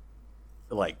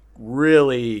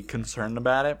really concerned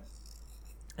about it,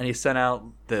 and he sent out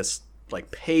this like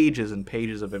pages and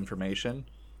pages of information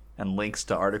and links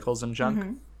to articles and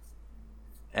junk.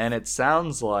 And it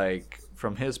sounds like,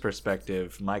 from his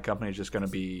perspective, my company is just going to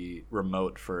be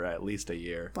remote for at least a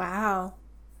year. Wow.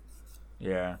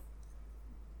 Yeah.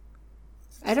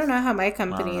 I don't know how my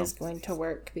company Wow. is going to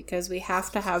work because we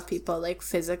have to have people like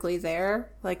physically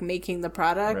there, like making the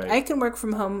product. Right. I can work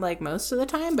from home like most of the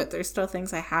time, but there's still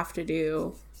things I have to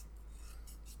do.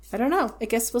 I don't know. I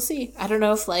guess we'll see. I don't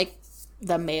know if like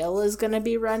the mail is going to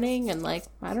be running, and like,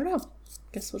 I don't know.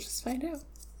 Guess we'll just find out.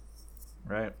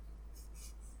 Right.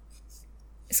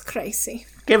 It's crazy.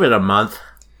 Give it a month.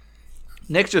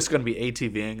 Nick's just going to be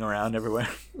ATVing around everywhere.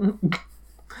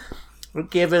 We'll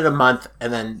give it a month,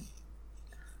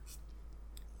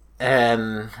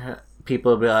 and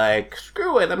people will be like,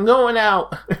 screw it, I'm going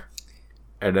out.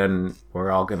 And then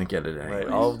we're all going to get it anyway. Right.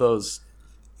 All of those,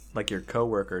 like your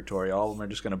coworker, Tori, all of them are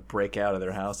just going to break out of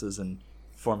their houses and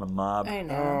form a mob. I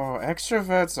know. Oh,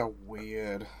 extroverts are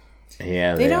weird.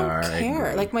 Yeah, They they don't are. I care.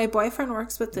 agree. Like, my boyfriend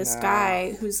works with this No.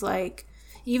 guy who's like,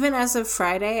 even as of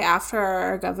Friday, after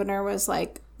our governor was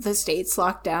like, the state's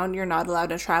locked down, you're not allowed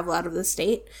to travel out of the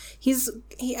state.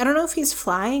 I don't know if he's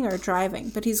flying or driving,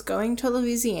 but he's going to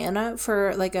Louisiana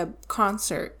for like a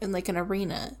concert in like an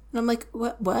arena. And I'm like,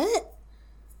 what?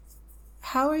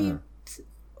 How are you?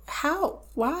 How?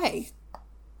 Why?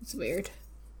 It's weird.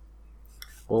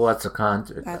 Well, what's a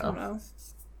concert, I though? don't know.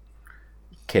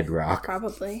 Kid Rock.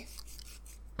 Probably.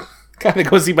 Gotta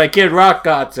go see my Kid Rock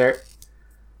concert.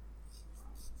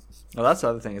 Well, that's the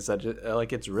other thing is that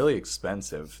like it's really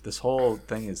expensive. This whole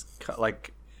thing is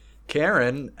like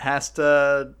Karen has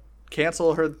to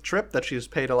cancel her trip that she's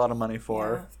paid a lot of money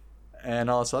for, and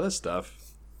all this other stuff.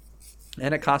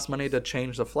 And it costs money to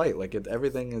change the flight. Like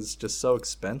everything is just so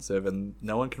expensive, and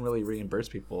no one can really reimburse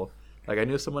people. Like I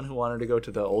knew someone who wanted to go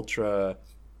to the Ultra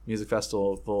Music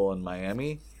Festival in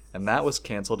Miami, and that was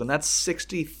canceled. And that's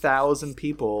 60,000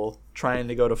 people trying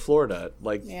to go to Florida.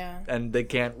 Like, and they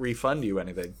can't refund you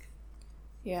anything.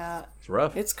 Yeah. It's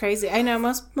rough. It's crazy. I know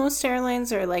most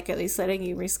airlines are like at least letting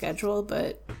you reschedule,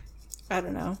 but I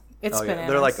don't know. It's bananas.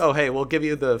 They're like, oh, hey, we'll give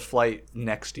you the flight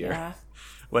next year. Yeah.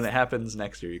 When it happens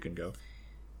next year, you can go.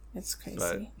 It's crazy.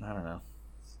 But I don't know.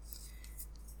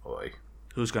 Boy.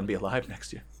 Who's going to be alive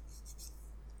next year?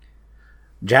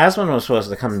 Jasmine was supposed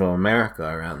to come to America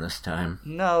around this time.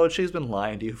 No, she's been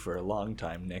lying to you for a long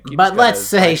time, Nick. You But just let's gotta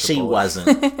say bite the she bullet.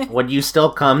 wasn't. Would you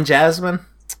still come, Jasmine?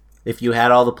 If you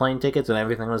had all the plane tickets and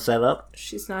everything was set up?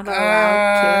 She's not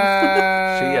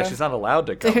allowed She's not allowed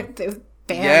to to. come. They've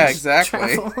banned Yeah,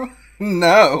 exactly. travel.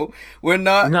 No, we're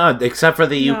not. No, except for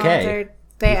the No, UK.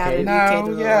 they added UK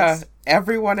to No, the yeah. list.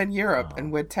 Everyone in Europe,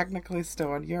 and we're technically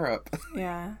still in Europe.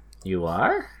 Yeah. You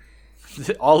are?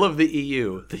 All of the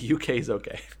EU. The UK's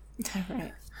okay.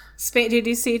 Right. Spain. Did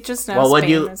you see just now? Well, would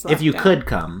Spain you, is if you locked could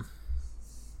come,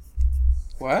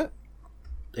 What?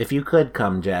 if you could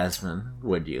come, Jasmine,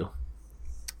 would you?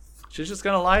 She's just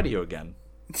going to lie to you again.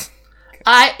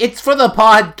 It's for the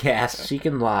podcast. She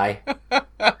can lie.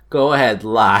 Go ahead,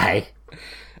 lie.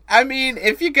 I mean,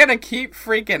 if you're gonna keep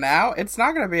freaking out, it's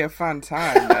not gonna be a fun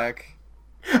time, Nick.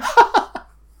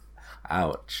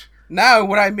 Ouch. No,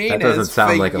 what I mean That doesn't is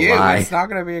sound for like a you, lie. it's not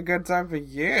gonna be a good time for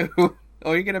you.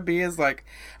 All you're gonna be is like,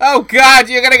 oh god,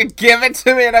 you're gonna give it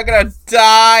to me and I'm gonna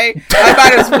die. I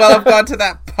might as well have gone to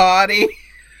that party.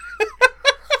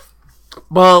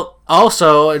 Well,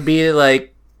 also, it'd be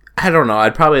like, I don't know,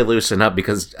 I'd probably loosen up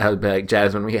because I would be like,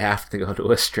 Jasmine, we have to go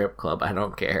to a strip club. I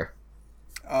don't care.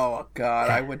 Oh god,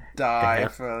 I would die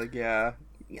for,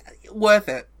 worth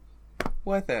it.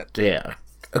 Worth it. Yeah.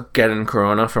 Getting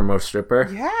corona from a stripper?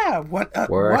 Yeah, what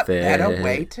Worth better it.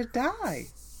 way to die?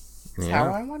 That's Yeah.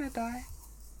 how I want to die.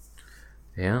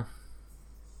 Yeah.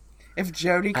 If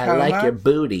Jodie I Comer like your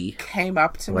booty. came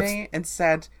up to me and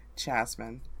said,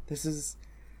 Jasmine, this is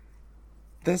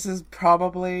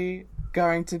probably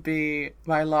going to be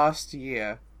my last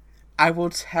year. I will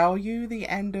tell you the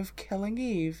end of Killing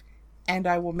Eve, and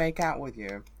I will make out with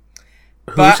you.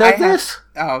 Who said this?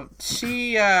 Oh,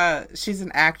 she's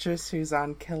an actress who's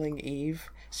on Killing Eve.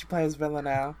 She plays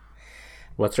Villanelle.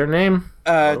 What's her name?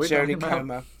 are we talking Jodie about?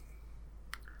 Comer.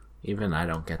 Even I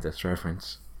don't get this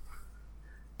reference.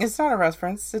 It's not a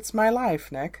reference. It's my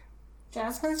life, Nick.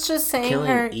 Jasmine's just saying Killing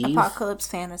her Eve? apocalypse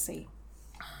fantasy.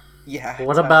 Yeah.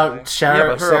 What totally. about Yeah, Sarah,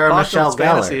 but her Sarah apocalypse Michelle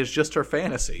fantasy Gellar? is just her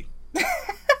fantasy.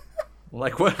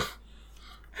 Like what?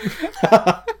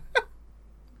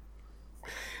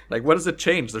 Like what does it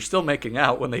change? They're still making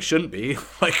out when they shouldn't be.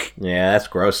 Like Yeah, that's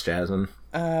gross, Jasmine.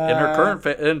 in her current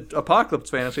in apocalypse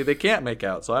fantasy, they can't make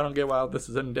out. So I don't get why this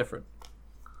is any different.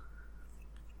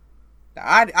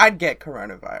 I'd get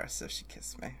coronavirus if she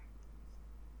kissed me.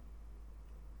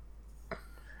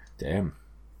 Damn.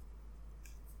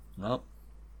 Well,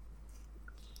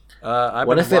 I've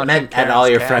What been if it watching meant and Karen's all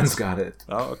your Cats. friends got it?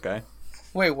 Oh, okay.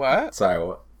 Wait, what? Sorry,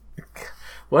 what?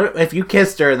 What if you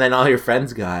kissed her and then all your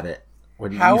friends got it?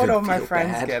 Would you How even would all my feel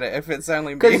friends bad? get it if it's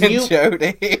only me 'Cause and you-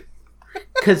 Jodie?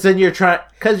 Because then you're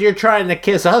trying to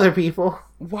kiss other people.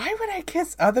 Why would I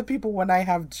kiss other people when I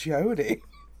have Jodie?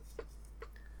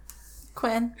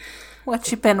 Quinn,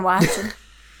 what you been watching?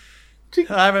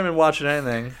 I haven't been watching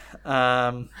anything,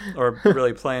 or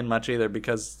really playing much either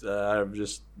because I'm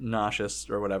just nauseous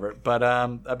or whatever. But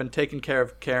I've been taking care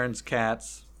of Karen's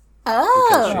cats,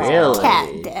 Oh, Really?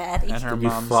 cat daddy. and her Did you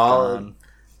mom's fall? gone.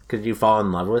 Could you fall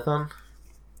in love with them?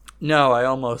 No, I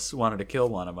almost wanted to kill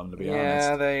one of them, to be Yeah,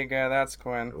 honest. there you go. That's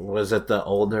Quinn. Was it the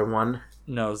older one?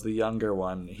 No, it's the younger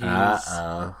one.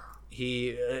 Uh-oh.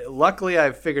 Luckily,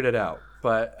 I figured it out.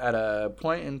 But at a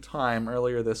point in time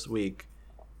earlier this week,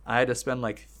 I had to spend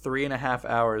like 3.5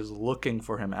 hours looking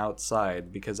for him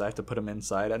outside because I have to put him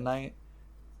inside at night.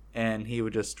 And he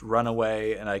would just run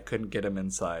away and I couldn't get him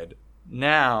inside.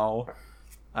 Now,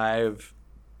 I've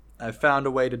found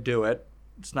a way to do it.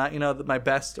 It's not, my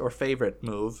best or favorite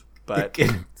move, but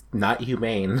Not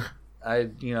humane. I,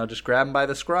 just grab him by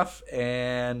the scruff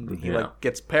and he Yeah.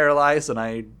 gets paralyzed and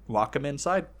I walk him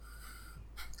inside.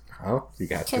 Oh, you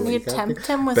got Can to you eat that tempt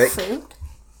thing. him with But- food?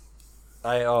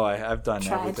 I've done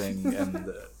Tried. everything,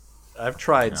 and I've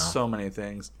tried so many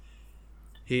things.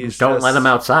 He's Don't let him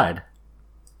outside.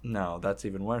 No, that's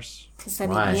even worse. Because then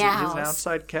Why? he He's an meows.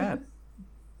 outside cat.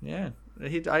 Yeah,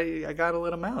 I gotta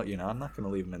let him out. I'm not gonna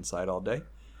leave him inside all day.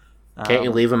 Can't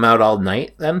you leave him out all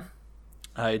night then?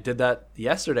 I did that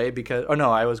yesterday because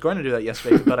I was going to do that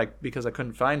yesterday, but because I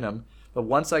couldn't find him. But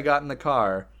once I got in the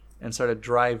car and started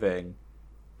driving,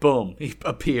 boom, he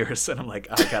appears, and I'm like,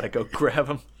 I gotta go grab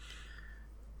him.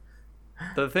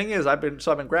 The thing is, I've been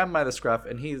grabbing him by the scruff,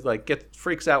 and he's like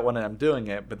freaks out when I'm doing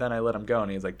it, but then I let him go,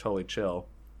 and he's like totally chill,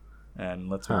 and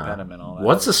lets me pet him and all that.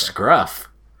 What's a other stuff. scruff?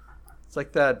 It's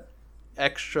like that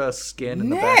extra skin in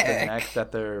the back of the Nick! neck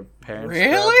that their parents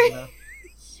Really? grab,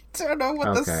 Don't know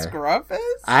what the Okay. scruff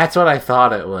is? That's what I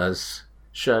thought it was.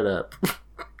 Shut up.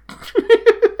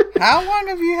 How long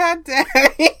have you had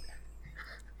Daddy?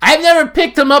 I've never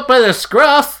picked him up by the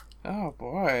scruff. Oh,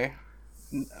 boy.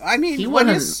 I mean, He when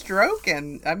you're wouldn't-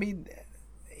 stroking,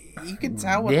 you can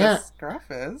tell what Yeah. the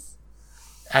scruff is.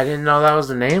 I didn't know that was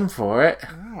the name for it.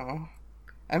 Oh.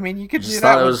 I mean, you could do Just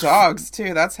that thought it with was dogs,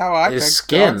 too. That's how I his pick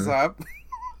skin. dogs up.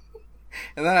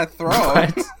 And then I throw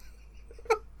them.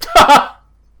 What?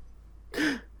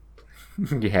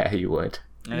 Yeah, you would.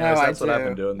 you know? Anyways, I that's what I've do.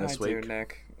 been doing this I week. do,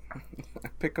 Nick. I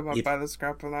pick them up You- by the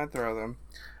scruff and I throw them.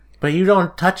 But you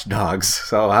don't touch dogs,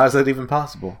 so how's that even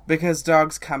possible? Because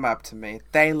dogs come up to me.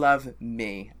 They love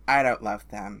me. I don't love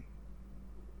them.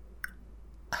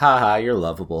 Haha, you're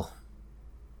lovable.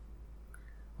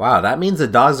 Wow, that means the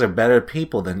dogs are better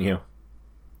people than you.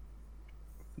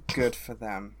 Good for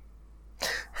them.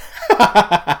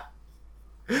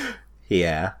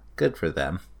 Yeah, good for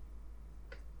them.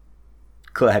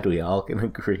 Glad we all can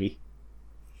agree.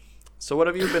 So what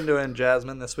have you been doing,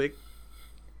 Jasmine, this week?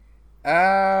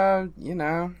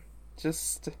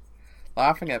 Just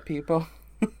laughing at people.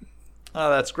 Oh,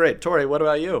 that's great. Tori, what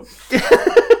about you?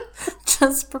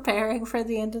 Just preparing for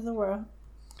the end of the world.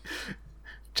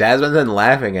 Jasmine's been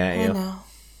laughing at I you. know.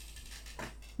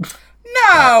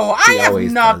 No, I She have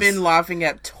always not does. been laughing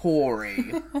at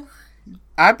Tori.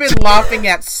 I've been laughing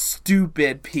at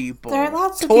stupid people. There are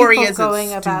lots of Tori people isn't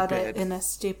going about it stupid. in a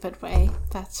stupid way.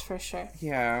 That's for sure.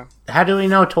 Yeah. How do we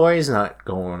know Tori's not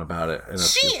going about it in a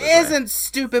She stupid way? isn't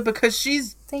stupid because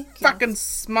she's Thank you. fucking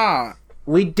smart.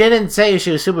 We didn't say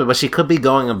she was stupid, but she could be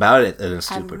going about it in a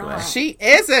stupid not. way. She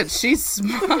isn't. She's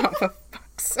smart. For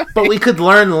fuck's sake. But we could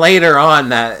learn later on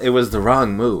that it was the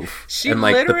wrong move. She and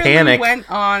like the literally panic. went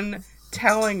on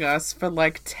telling us for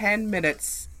like 10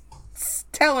 minutes,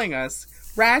 telling us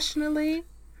rationally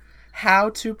how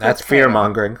to prepare. That's fear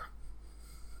mongering.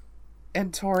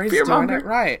 And Tori's doing Fear-monger. it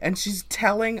right. And she's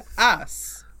telling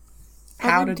us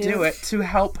how to didn't do do it to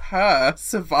help her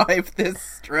survive this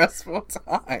stressful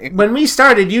time. When we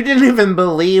started, you didn't even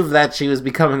believe that she was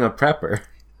becoming a prepper.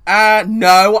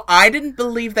 No, I didn't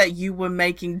believe that you were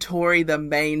making Tori the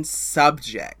main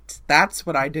subject. That's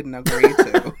what I didn't agree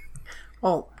to.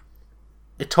 Well,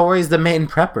 Tori's the main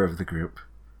prepper of the group.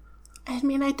 I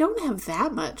mean, I don't have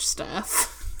that much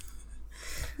stuff.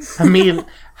 I mean,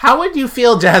 how would you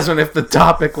feel, Jasmine, if the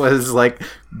topic was, like,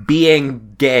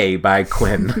 being gay by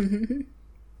Quinn?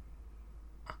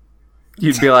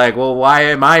 You'd be like, well, why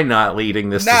am I not leading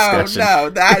this discussion? No,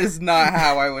 that is not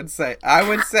how I would say. I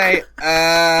would say,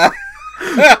 Yeah,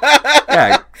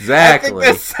 I think exactly.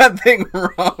 there's something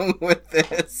wrong with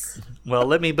this. Well,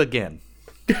 let me begin.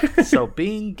 So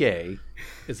being gay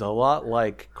is a lot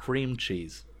like cream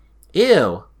cheese.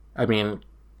 Ew. I mean,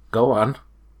 go on.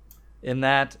 In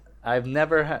that I've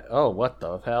never had... Oh, what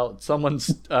the hell?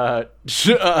 Someone's... I'm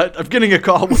getting a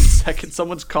call. 1 second.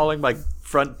 Someone's calling my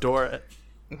front door.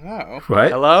 Oh.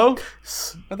 What? Hello?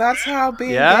 But that's how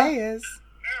being Yeah? gay is.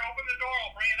 Here, open the door.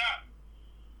 I'll bring it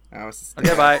up. Oh, it's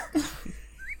Okay,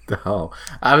 bye. Oh,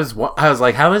 I was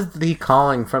like, how is he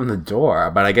calling from the door?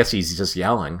 But I guess he's just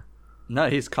yelling. No,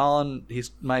 he's calling.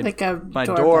 He's my Like a my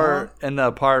doorbell? door in the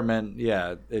apartment.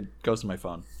 Yeah, it goes to my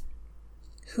phone.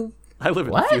 Who I live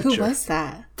in What? the who future. was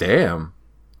that? Damn.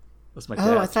 That's my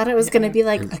Oh, dad. I thought it was gonna be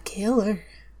like a killer.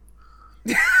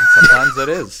 Sometimes it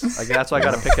is. Like, that's why I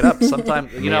got to pick it up.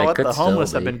 Sometimes, you know it what? could The homeless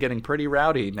still have be. been getting pretty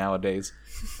rowdy nowadays.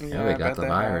 Yeah, they I got bet the they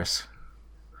virus.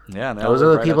 Yeah, and they Those all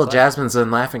are live the right people outside. Jasmine's been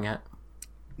laughing at.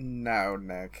 No,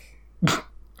 Nick.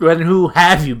 And who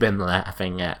have you been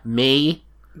laughing at? Me?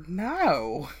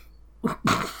 No.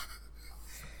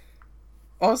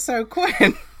 Also,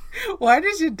 Quinn, why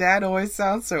does your dad always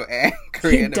sound so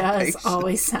angry He and does impatient?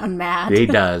 always sound mad. He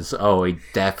does. Oh, he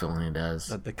definitely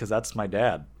does. Because that's my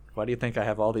dad. Why do you think I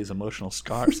have all these emotional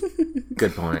scars?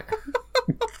 Good point.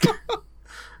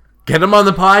 Get him on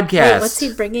the podcast. Wait, what's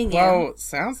he bringing you? Well,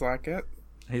 sounds like it.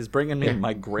 He's bringing me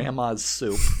my grandma's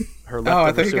soup. Her Oh,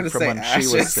 I leftover thought you were soup gonna from say when she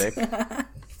was ashes. sick.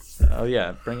 Oh,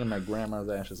 yeah, bringing my grandma's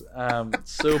ashes. Soup,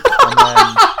 and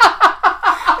then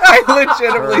I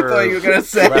legitimately her thought you were going to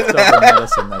say leftover that.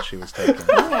 medicine that she was taking.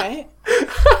 All right.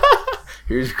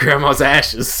 Here's your grandma's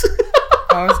ashes.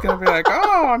 I was going to be like,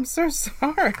 oh, I'm so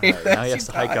sorry. Right, that now he she has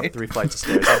to hike died. up 3 flights of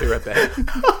stairs. I'll be right back.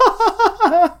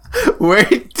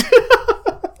 Wait.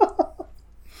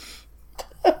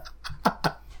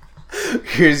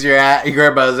 Here's your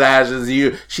grandma's ashes.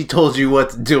 She told you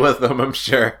what to do with them. I'm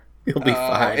sure you'll be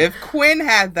fine. If Quinn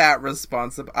had that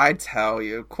responsive, I tell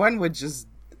you, Quinn would just...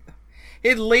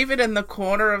 He'd leave it in the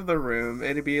corner of the room.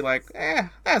 It'd be like,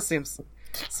 that seems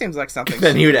like something...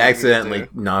 Then he would she would accidentally do.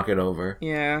 knock it over.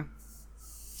 Yeah.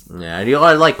 Yeah, and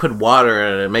you'll like put water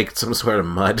in it and make some sort of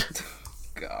mud.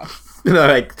 God. And I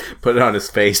like put it on his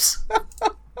face.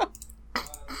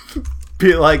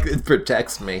 Be like it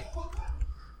protects me.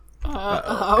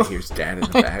 Here's Dad in the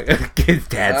back. His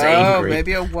dad's Oh, angry.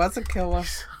 maybe it was a killer.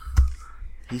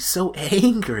 He's so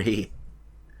angry.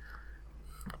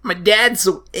 My dad's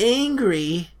so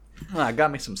angry. I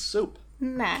got me some soup.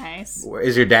 Nice.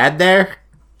 Is your dad there?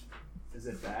 Is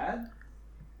it bad?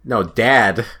 No,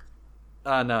 Dad.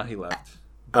 No, he left.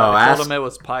 Oh, I told ask. him it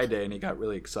was Pi Day, and he got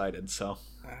really excited. So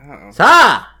Oh.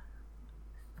 Ah!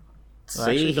 Well,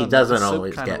 actually, See, he don't know. doesn't The soup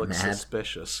always kinda get looks mad.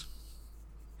 Suspicious.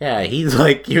 Yeah, he's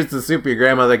like, here's the soup your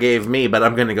grandmother gave me, but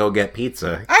I'm gonna go get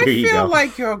pizza. I Here you feel go.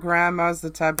 like your grandma's the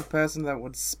type of person that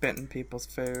would spit in people's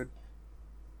food.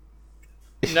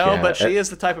 No, Yeah, but she is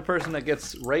the type of person that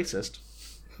gets racist.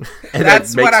 And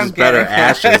That's that makes what I'm his better getting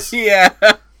at. ashes. Yeah.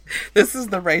 This is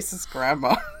the racist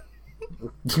grandma.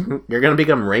 You're gonna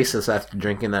become racist after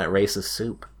drinking that racist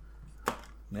soup.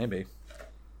 Maybe.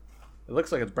 It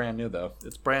looks like it's brand new, though.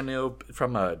 It's brand new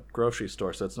from a grocery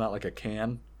store, so it's not like a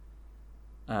can.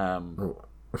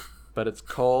 But it's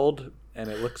cold, and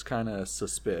it looks kind of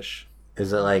suspicious.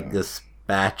 Is it like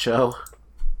gazpacho?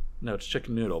 No, it's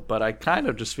chicken noodle, but I kind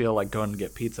of just feel like going to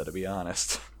get pizza, to be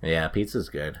honest. Yeah, pizza's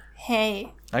good.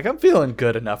 Hey, Like, I'm feeling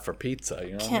good enough for pizza,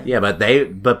 you know? can Yeah,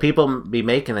 but people be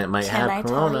making it might can I have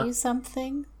tell corona. you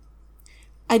something?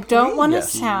 I don't want to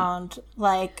Yes. sound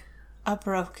like a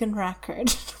broken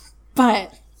record,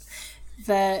 but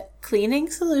the cleaning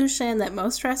solution that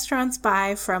most restaurants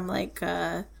buy from like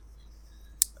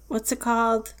what's it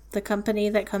called? The company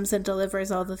that comes and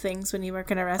delivers all the things when you work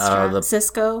in a restaurant, the-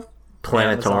 Cisco.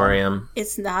 Planatorium.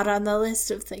 It's not on the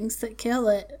list of things that kill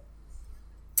it.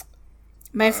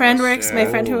 My friend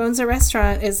who owns a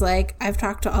restaurant is like, I've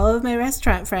talked to all of my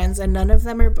restaurant friends and none of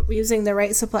them are using the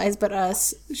right supplies but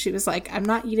us. She was like, I'm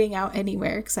not eating out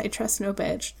anywhere because I trust no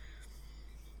bitch.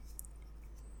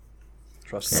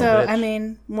 Trust me, So, bitch. I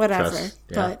mean, whatever. Trust,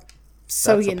 yeah. But,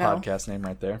 so That's you a know. podcast name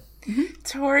right there.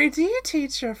 Tori, do you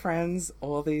teach your friends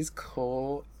all these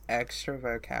cool extra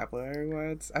vocabulary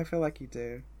words? I feel like you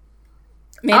do.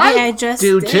 Maybe I just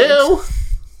Do did. too.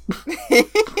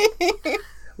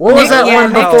 What was that Yeah,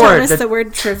 one Nick before? taught us the word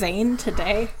Trevane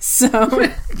today. So,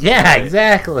 Yeah,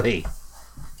 exactly.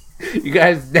 You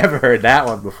guys never heard that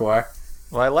one before.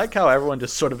 Well, I like how everyone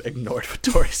just sort of ignored what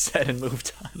Tori said and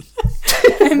moved on.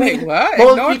 Wait, what?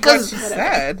 Well, Ignored because- what she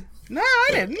said. No, I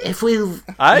didn't. If we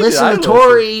I listen to listened.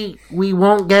 Tori, we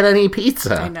won't get any I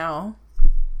pizza. know.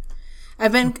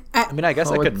 I've been... I mean, I guess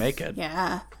I Oh, could make it.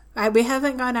 Yeah. We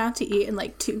haven't gone out to eat in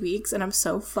like 2 weeks, and I'm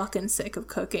so fucking sick of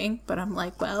cooking. But I'm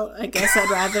like, well, I guess I'd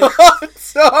rather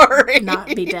Sorry. not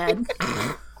be dead.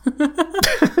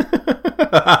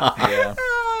 Yeah.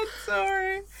 Oh,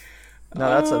 sorry. No,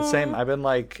 that's the same. I've been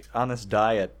like on this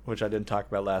diet, which I didn't talk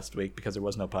about last week because there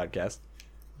was no podcast.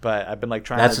 But I've been like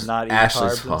trying That's to not eat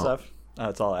Ashley's carbs fault. and stuff. Oh,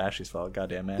 it's all Ashley's fault.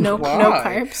 Goddamn Ashley. No Why?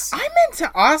 carbs. I meant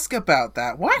to ask about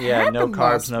that. What Yeah, happened no carbs,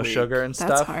 last no week? sugar and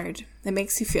That's stuff. hard. It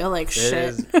makes you feel like It shit.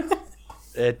 is.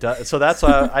 It does. So that's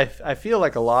why I feel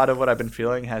like a lot of what I've been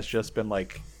feeling has just been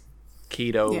like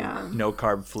keto, Yeah. no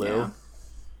carb flu.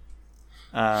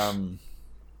 Yeah.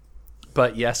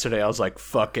 But yesterday I was like,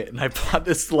 fuck it, and I bought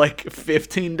this like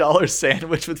 $15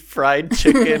 sandwich with fried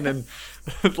chicken and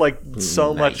like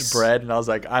so much Nice. bread, and I was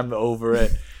like, I'm over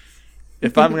it.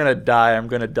 If I'm gonna die, I'm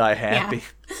gonna die happy.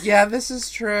 Yeah, this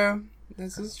is true.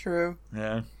 This is true.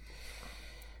 Yeah.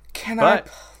 Can But- I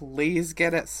please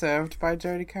get it served by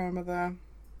Jodie Comer, though?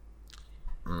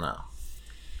 No.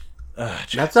 Ugh,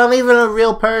 That's not even a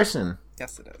real person.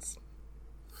 Yes, it is.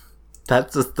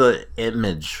 That's just the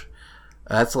image.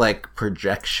 That's like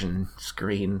projection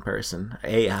screen person.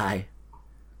 AI.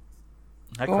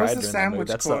 I What was cried the during that movie. sandwich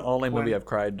That's called the only movie when- I've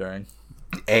cried during.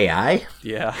 AI?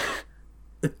 Yeah.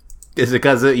 Is it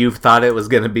because you thought it was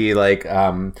going to be like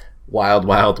Wild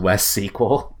Wild West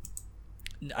sequel?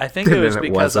 I think it was Then it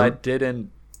because I wasn't.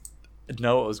 didn't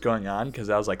know what was going on because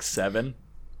I was like 7.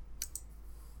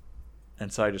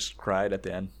 And so I just cried at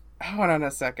the end. Hold on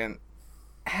a second.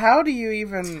 How do you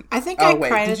even... I think Oh, I wait,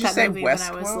 cried did at you that say movie when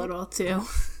I was Westworld? little too.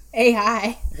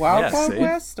 AI. Wild Yeah, Wild see?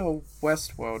 West or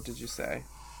Westworld, did you say?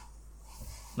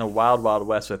 No, Wild Wild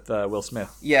West with Will Smith.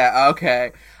 Yeah,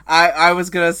 okay. I was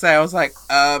gonna say, I was like,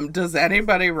 does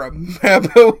anybody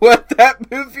remember what that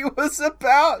movie was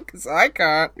about? Because I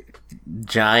can't.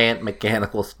 Giant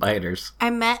mechanical spiders. I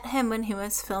met him when he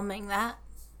was filming that.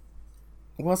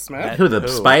 Will Smith? Who, the Who?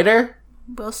 spider?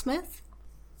 Will Smith?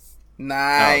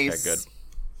 Nice. Oh, okay,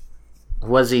 good.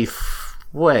 Was he...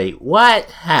 Wait, what?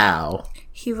 How?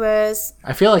 He was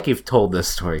I feel like you've told this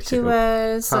story he too.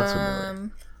 was Sounds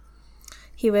familiar.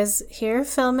 he was here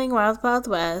filming Wild Wild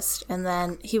West, and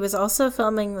then he was also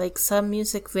filming like some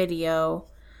music video,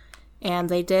 and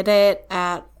they did it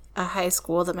at a high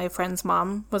school that my friend's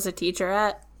mom was a teacher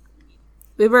at.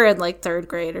 We were in like 3rd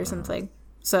grade or something.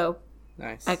 So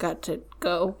Nice. I got to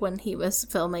go when he was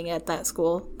filming at that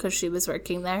school because she was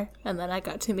working there, and then I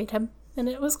got to meet him, and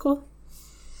it was cool.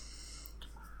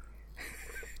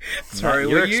 Sorry,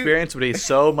 Your were you... experience would be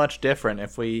so much different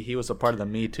if he was a part of the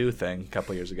Me Too thing a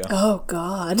couple years ago. Oh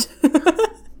God!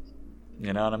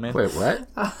 You know what I mean? Wait, what?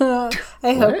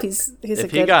 I hope he's a If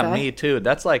good he got guy. Me Too,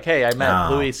 that's like, hey, I met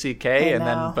No. Louis C.K. I and know.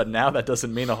 then, but now that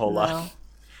doesn't mean a whole lot.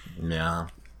 No. Yeah.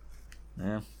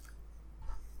 Yeah.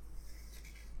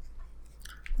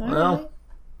 Well, Alright.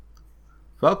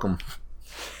 welcome.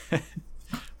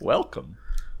 Welcome.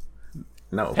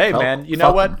 No. Hey, wel- man, you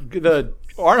know welcome. what? The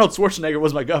Arnold Schwarzenegger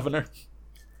was my governor.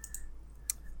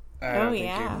 I don't Oh, think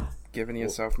yeah. you're giving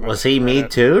yourself much Was he Me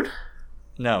credit. Too'd?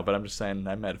 No, but I'm just saying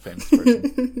I met a famous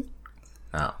person.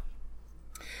 Oh.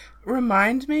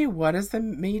 Remind me, what is the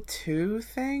Me Too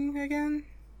thing again?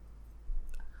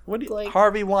 What do you, Like-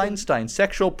 Harvey Weinstein,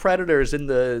 sexual predators in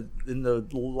the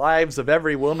lives of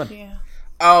every woman. Yeah.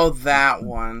 Oh, that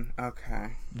one. Okay.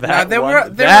 That there one, were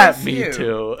that a Me few.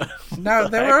 Too. No, The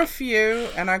there heck? were a few,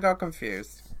 and I got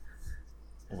confused.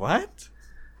 What?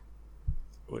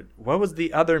 What was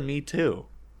the other Me Too?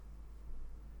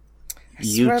 I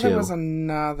You swear too. there was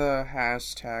another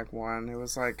hashtag one. It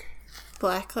was like...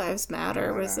 Black Lives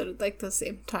Matter was at like the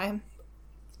same time.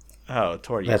 Oh,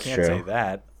 Tori, you That's can't true. say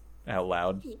that out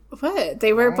loud. What?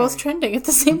 They were Why? both trending at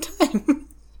the same time.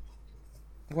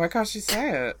 Why can't she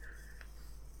say it?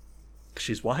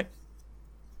 She's white.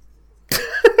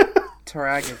 Tori,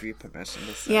 I give you permission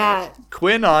to say Yeah, it.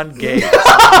 Quinn on gay.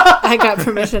 I got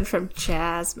permission from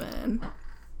Jasmine.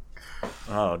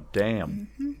 Oh, damn.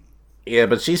 Yeah,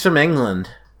 but she's from England.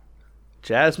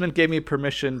 Jasmine gave me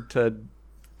permission to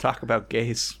talk about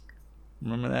gays.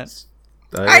 Remember that?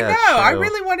 Oh, I yeah, know. I so-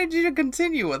 really wanted you to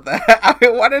continue with that. I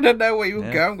wanted to know where you were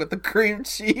Yeah. going with the cream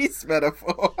cheese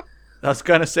metaphor. I was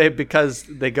gonna say because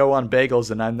they go on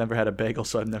bagels, and I've never had a bagel,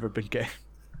 so I've never been gay.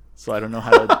 So I don't know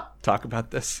how to talk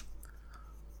about this.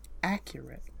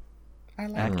 Accurate. I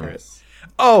like Accurate. this.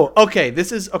 Oh, okay.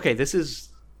 This is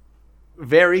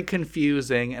very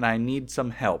confusing, and I need some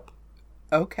help.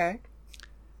 Okay.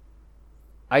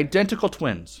 Identical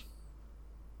twins,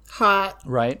 Hot.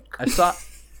 right?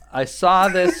 I saw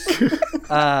this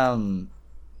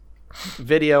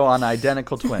video on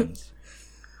identical twins.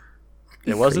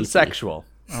 It wasn't Creepy. sexual,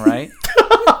 all right?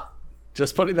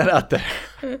 Just putting that out there.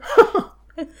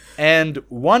 And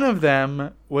one of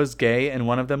them was gay and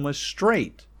one of them was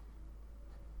straight.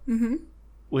 Mm-hmm.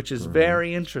 Which is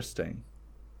very interesting.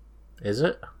 Is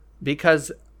it?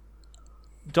 Because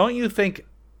don't you think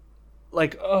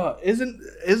like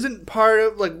isn't part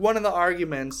of like one of the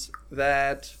arguments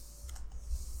that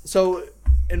so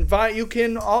you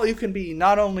can be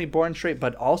not only born straight,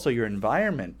 but also your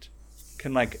environment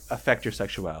can like affect your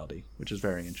sexuality, which is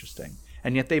very interesting.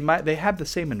 And yet they have the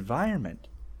same environment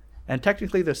and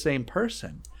technically the same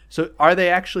person. So are they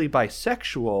actually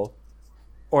bisexual,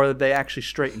 or are they actually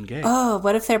straight and gay? Oh,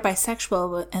 what if they're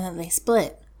bisexual and then they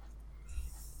split?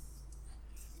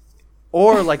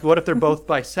 Or like, what if they're both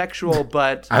bisexual,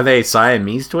 but Are they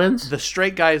Siamese twins? the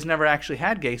straight guys never actually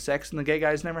had gay sex, and the gay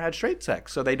guys never had straight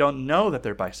sex, so they don't know that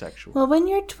they're bisexual. Well, when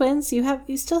you're twins, you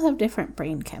still have different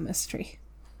brain chemistry.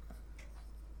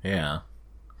 Yeah.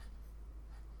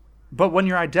 But when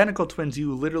you're identical twins,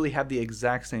 you literally have the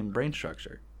exact same brain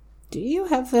structure. Do you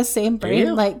have the same brain,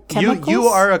 you? like chemicals? You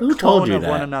are a Who told clone you of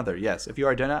one that? another. Yes, if you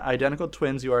are identical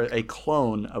twins, you are a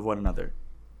clone of one another.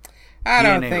 I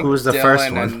don't DNA. think Who's the Dylan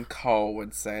first one? and Cole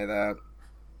would say that.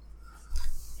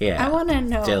 Yeah. I want to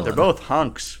know. Dylan. They're both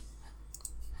hunks.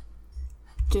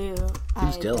 Who's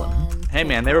Dylan? Hey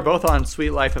man, they were both on Sweet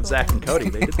Life of Zach and Cody.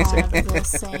 They did the same have thing. the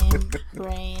same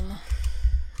brain.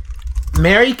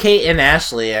 Mary Kate and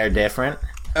Ashley are different.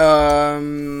 I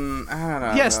don't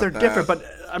know. Yes, they're about different, that.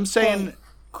 but I'm saying,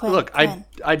 Quinn, look, Quinn.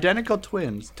 identical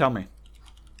twins. Tell me.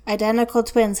 Identical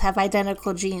twins have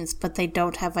identical genes, but they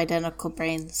don't have identical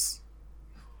brains.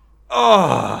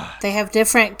 Oh, They have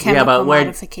different chemical but where-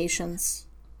 modifications.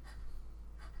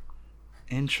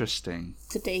 interesting.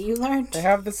 Today you learned. They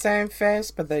have the same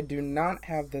face, but they do not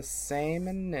have the same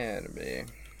anatomy.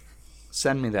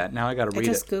 Send me that. Now I gotta I read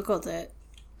just it. Googled it.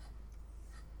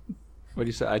 What do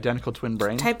you say? Identical twin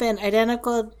brain? Type in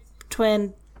identical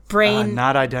twin brain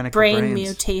Not identical brain brains.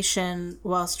 mutation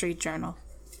Wall Street Journal.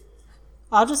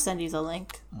 I'll just send you the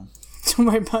link. Don't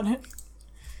worry about it.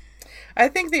 I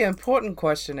think the important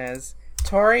question is,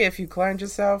 Tori, if you cloned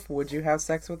yourself, would you have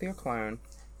sex with your clone?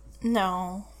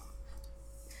 No.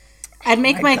 I'd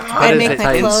make my my God. I'd What make is it?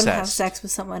 my clone Incest. have sex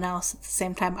with someone else at the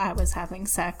same time I was having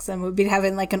sex, and we'd be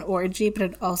having like an orgy, but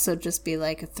it'd also just be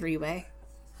like a 3-way.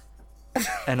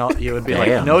 And you would be Damn.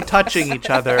 like, no touching each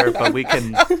other, but we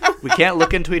can't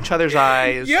look into each other's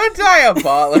eyes. You're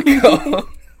diabolical.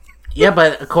 Yeah,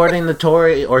 but according to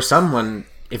Tori or someone,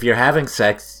 if you're having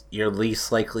sex, you're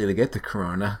least likely to get the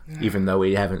corona, even though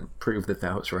we haven't proved that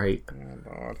that was right. Oh,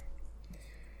 Lord.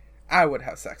 I would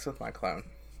have sex with my clone.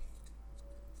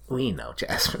 We know,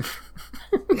 Jasmine.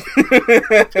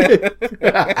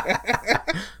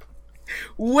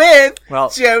 With Well-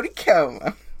 Jodie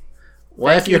Comer.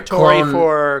 What Thank if you, your Tori, clone...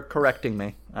 for correcting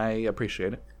me. I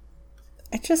appreciate it.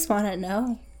 I just want to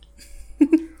know.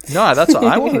 No, that's what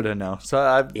I wanted to know.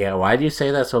 So Yeah, why do you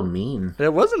say that so mean?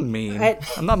 it wasn't mean. I-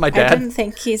 I'm not my I dad. didn't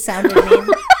think he sounded mean.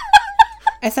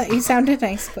 I thought you sounded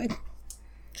nice, Quinn.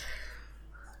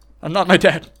 I'm not my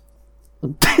dad.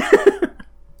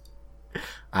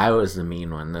 I was the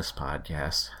mean one this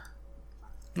podcast.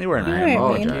 You weren't. I were mean.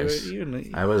 apologize.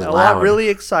 I was a loud. lot really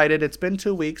excited. It's been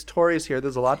 2 weeks. Tori's here.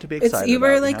 There's a lot to be excited You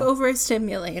were about, like you know?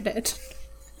 overstimulated.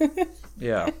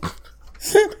 Yeah.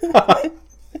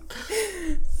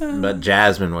 But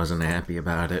Jasmine wasn't happy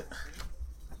about it.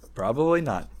 Probably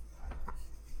not.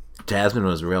 Jasmine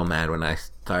was real mad when I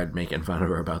started making fun of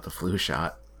her about the flu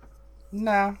shot.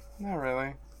 No, not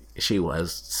really. She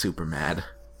was super mad.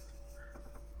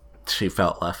 She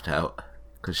felt left out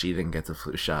because she didn't get the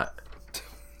flu shot.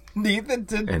 Neither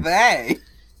did And- they.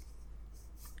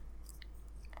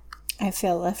 I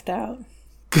feel left out.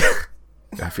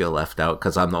 I feel left out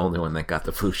because I'm the only one that got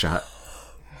the flu shot.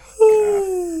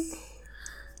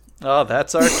 Oh,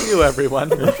 that's our cue, everyone.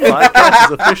 The podcast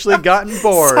has officially gotten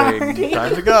boring. Sorry.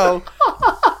 Time to go.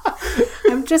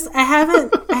 I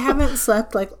haven't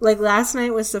slept like last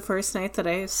night was the first night that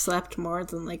I slept more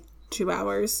than like 2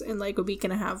 hours in like a week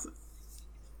and a half.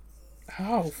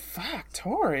 Oh, fuck,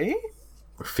 Tori.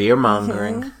 Fear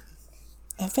mongering.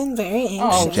 I've been very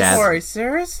Oh, anxious. Jazz- Tori,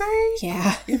 seriously?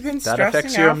 Yeah. You've been That stressing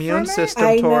affects your out for immune me? system,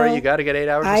 I Tori. know. You got to get 8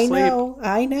 hours of I sleep. know.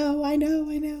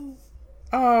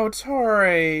 Oh,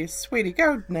 Tori, sweetie,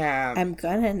 go nap. I'm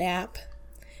gonna nap.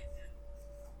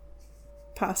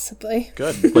 Possibly.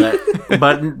 Good.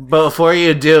 But before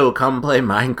you do, come play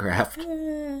Minecraft.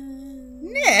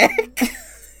 Nick,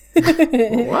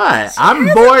 What?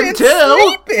 I'm bored been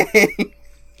too. sleeping.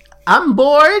 I'm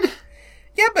bored.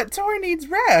 Yeah, but Tori needs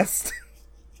rest.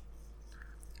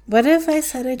 What if I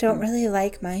said I don't really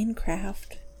like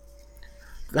Minecraft?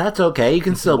 That's okay. You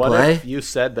can still What play. if you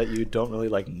said that you don't really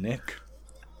like Nick?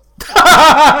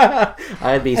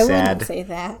 I'd be I sad. wouldn't say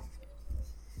that.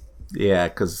 Yeah,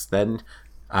 because then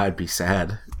I'd be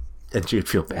sad, and you'd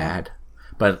feel bad.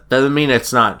 But doesn't mean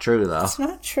it's not true, though. It's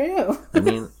not true. I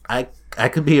mean, I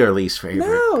could be your least favorite.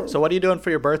 No. So what are you doing for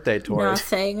your birthday, Tori?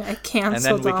 Nothing. I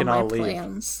canceled we all can my all leave.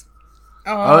 plans.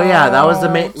 Oh yeah, that was the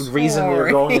main Oh, reason we were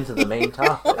sorry. going into the main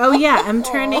topic. Oh yeah, I'm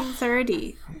turning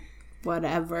 30.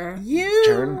 Whatever. You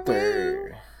Turn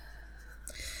 30.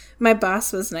 My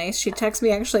boss was nice. She texted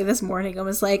me actually this morning and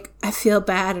was like, I feel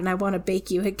bad and I want to bake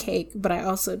you a cake, but I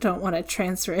also don't want to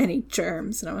transfer any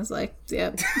germs. And I was like,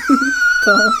 yep.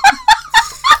 Cool.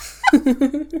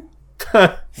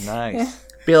 Nice.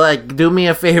 Be like, do me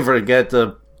a favor, get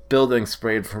the building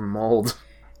sprayed for mold.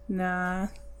 Nah.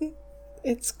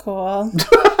 It's cool.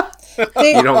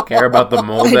 You don't care about the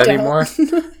mold I don't. anymore?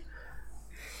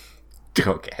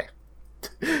 Okay.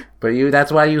 But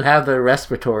that's why you have the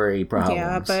respiratory problems.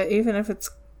 Yeah, but even if it's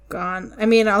gone, I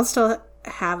mean, I'll still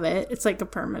have it. It's like a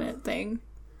permanent thing.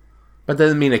 But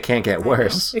doesn't mean it can't get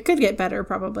worse It could get better,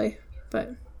 probably.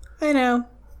 But I know.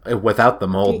 without the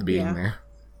mold being Yeah. there.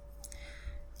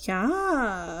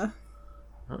 Yeah.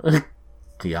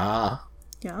 Yeah.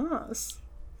 Yes.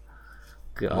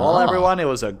 Well, everyone, it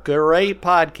was a great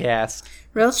podcast.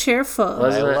 Real cheerful.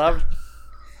 Was I it? loved.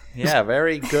 Yeah,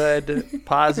 very good.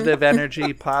 Positive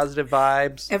energy, positive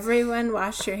vibes. Everyone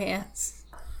wash your hands.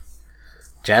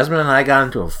 Jasmine and I got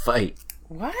into a fight.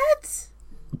 What?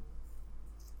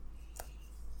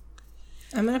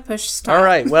 I'm going to push stop. All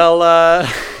right, well,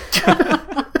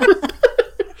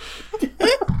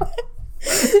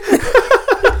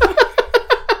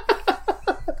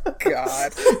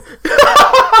 God.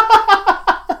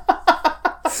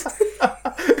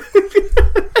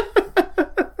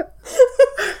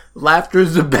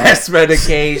 Laughter's the best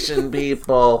medication,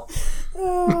 people.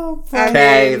 Oh,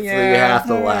 Okay, so you yeah. have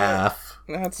to laugh.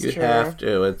 That's You true. have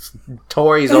to. It's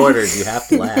Tori's orders. You have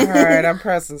to All laugh. right, I'm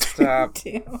pressing stop.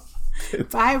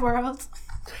 Bye, world.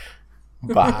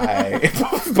 Bye.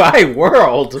 Bye,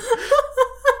 world.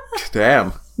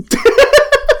 Damn.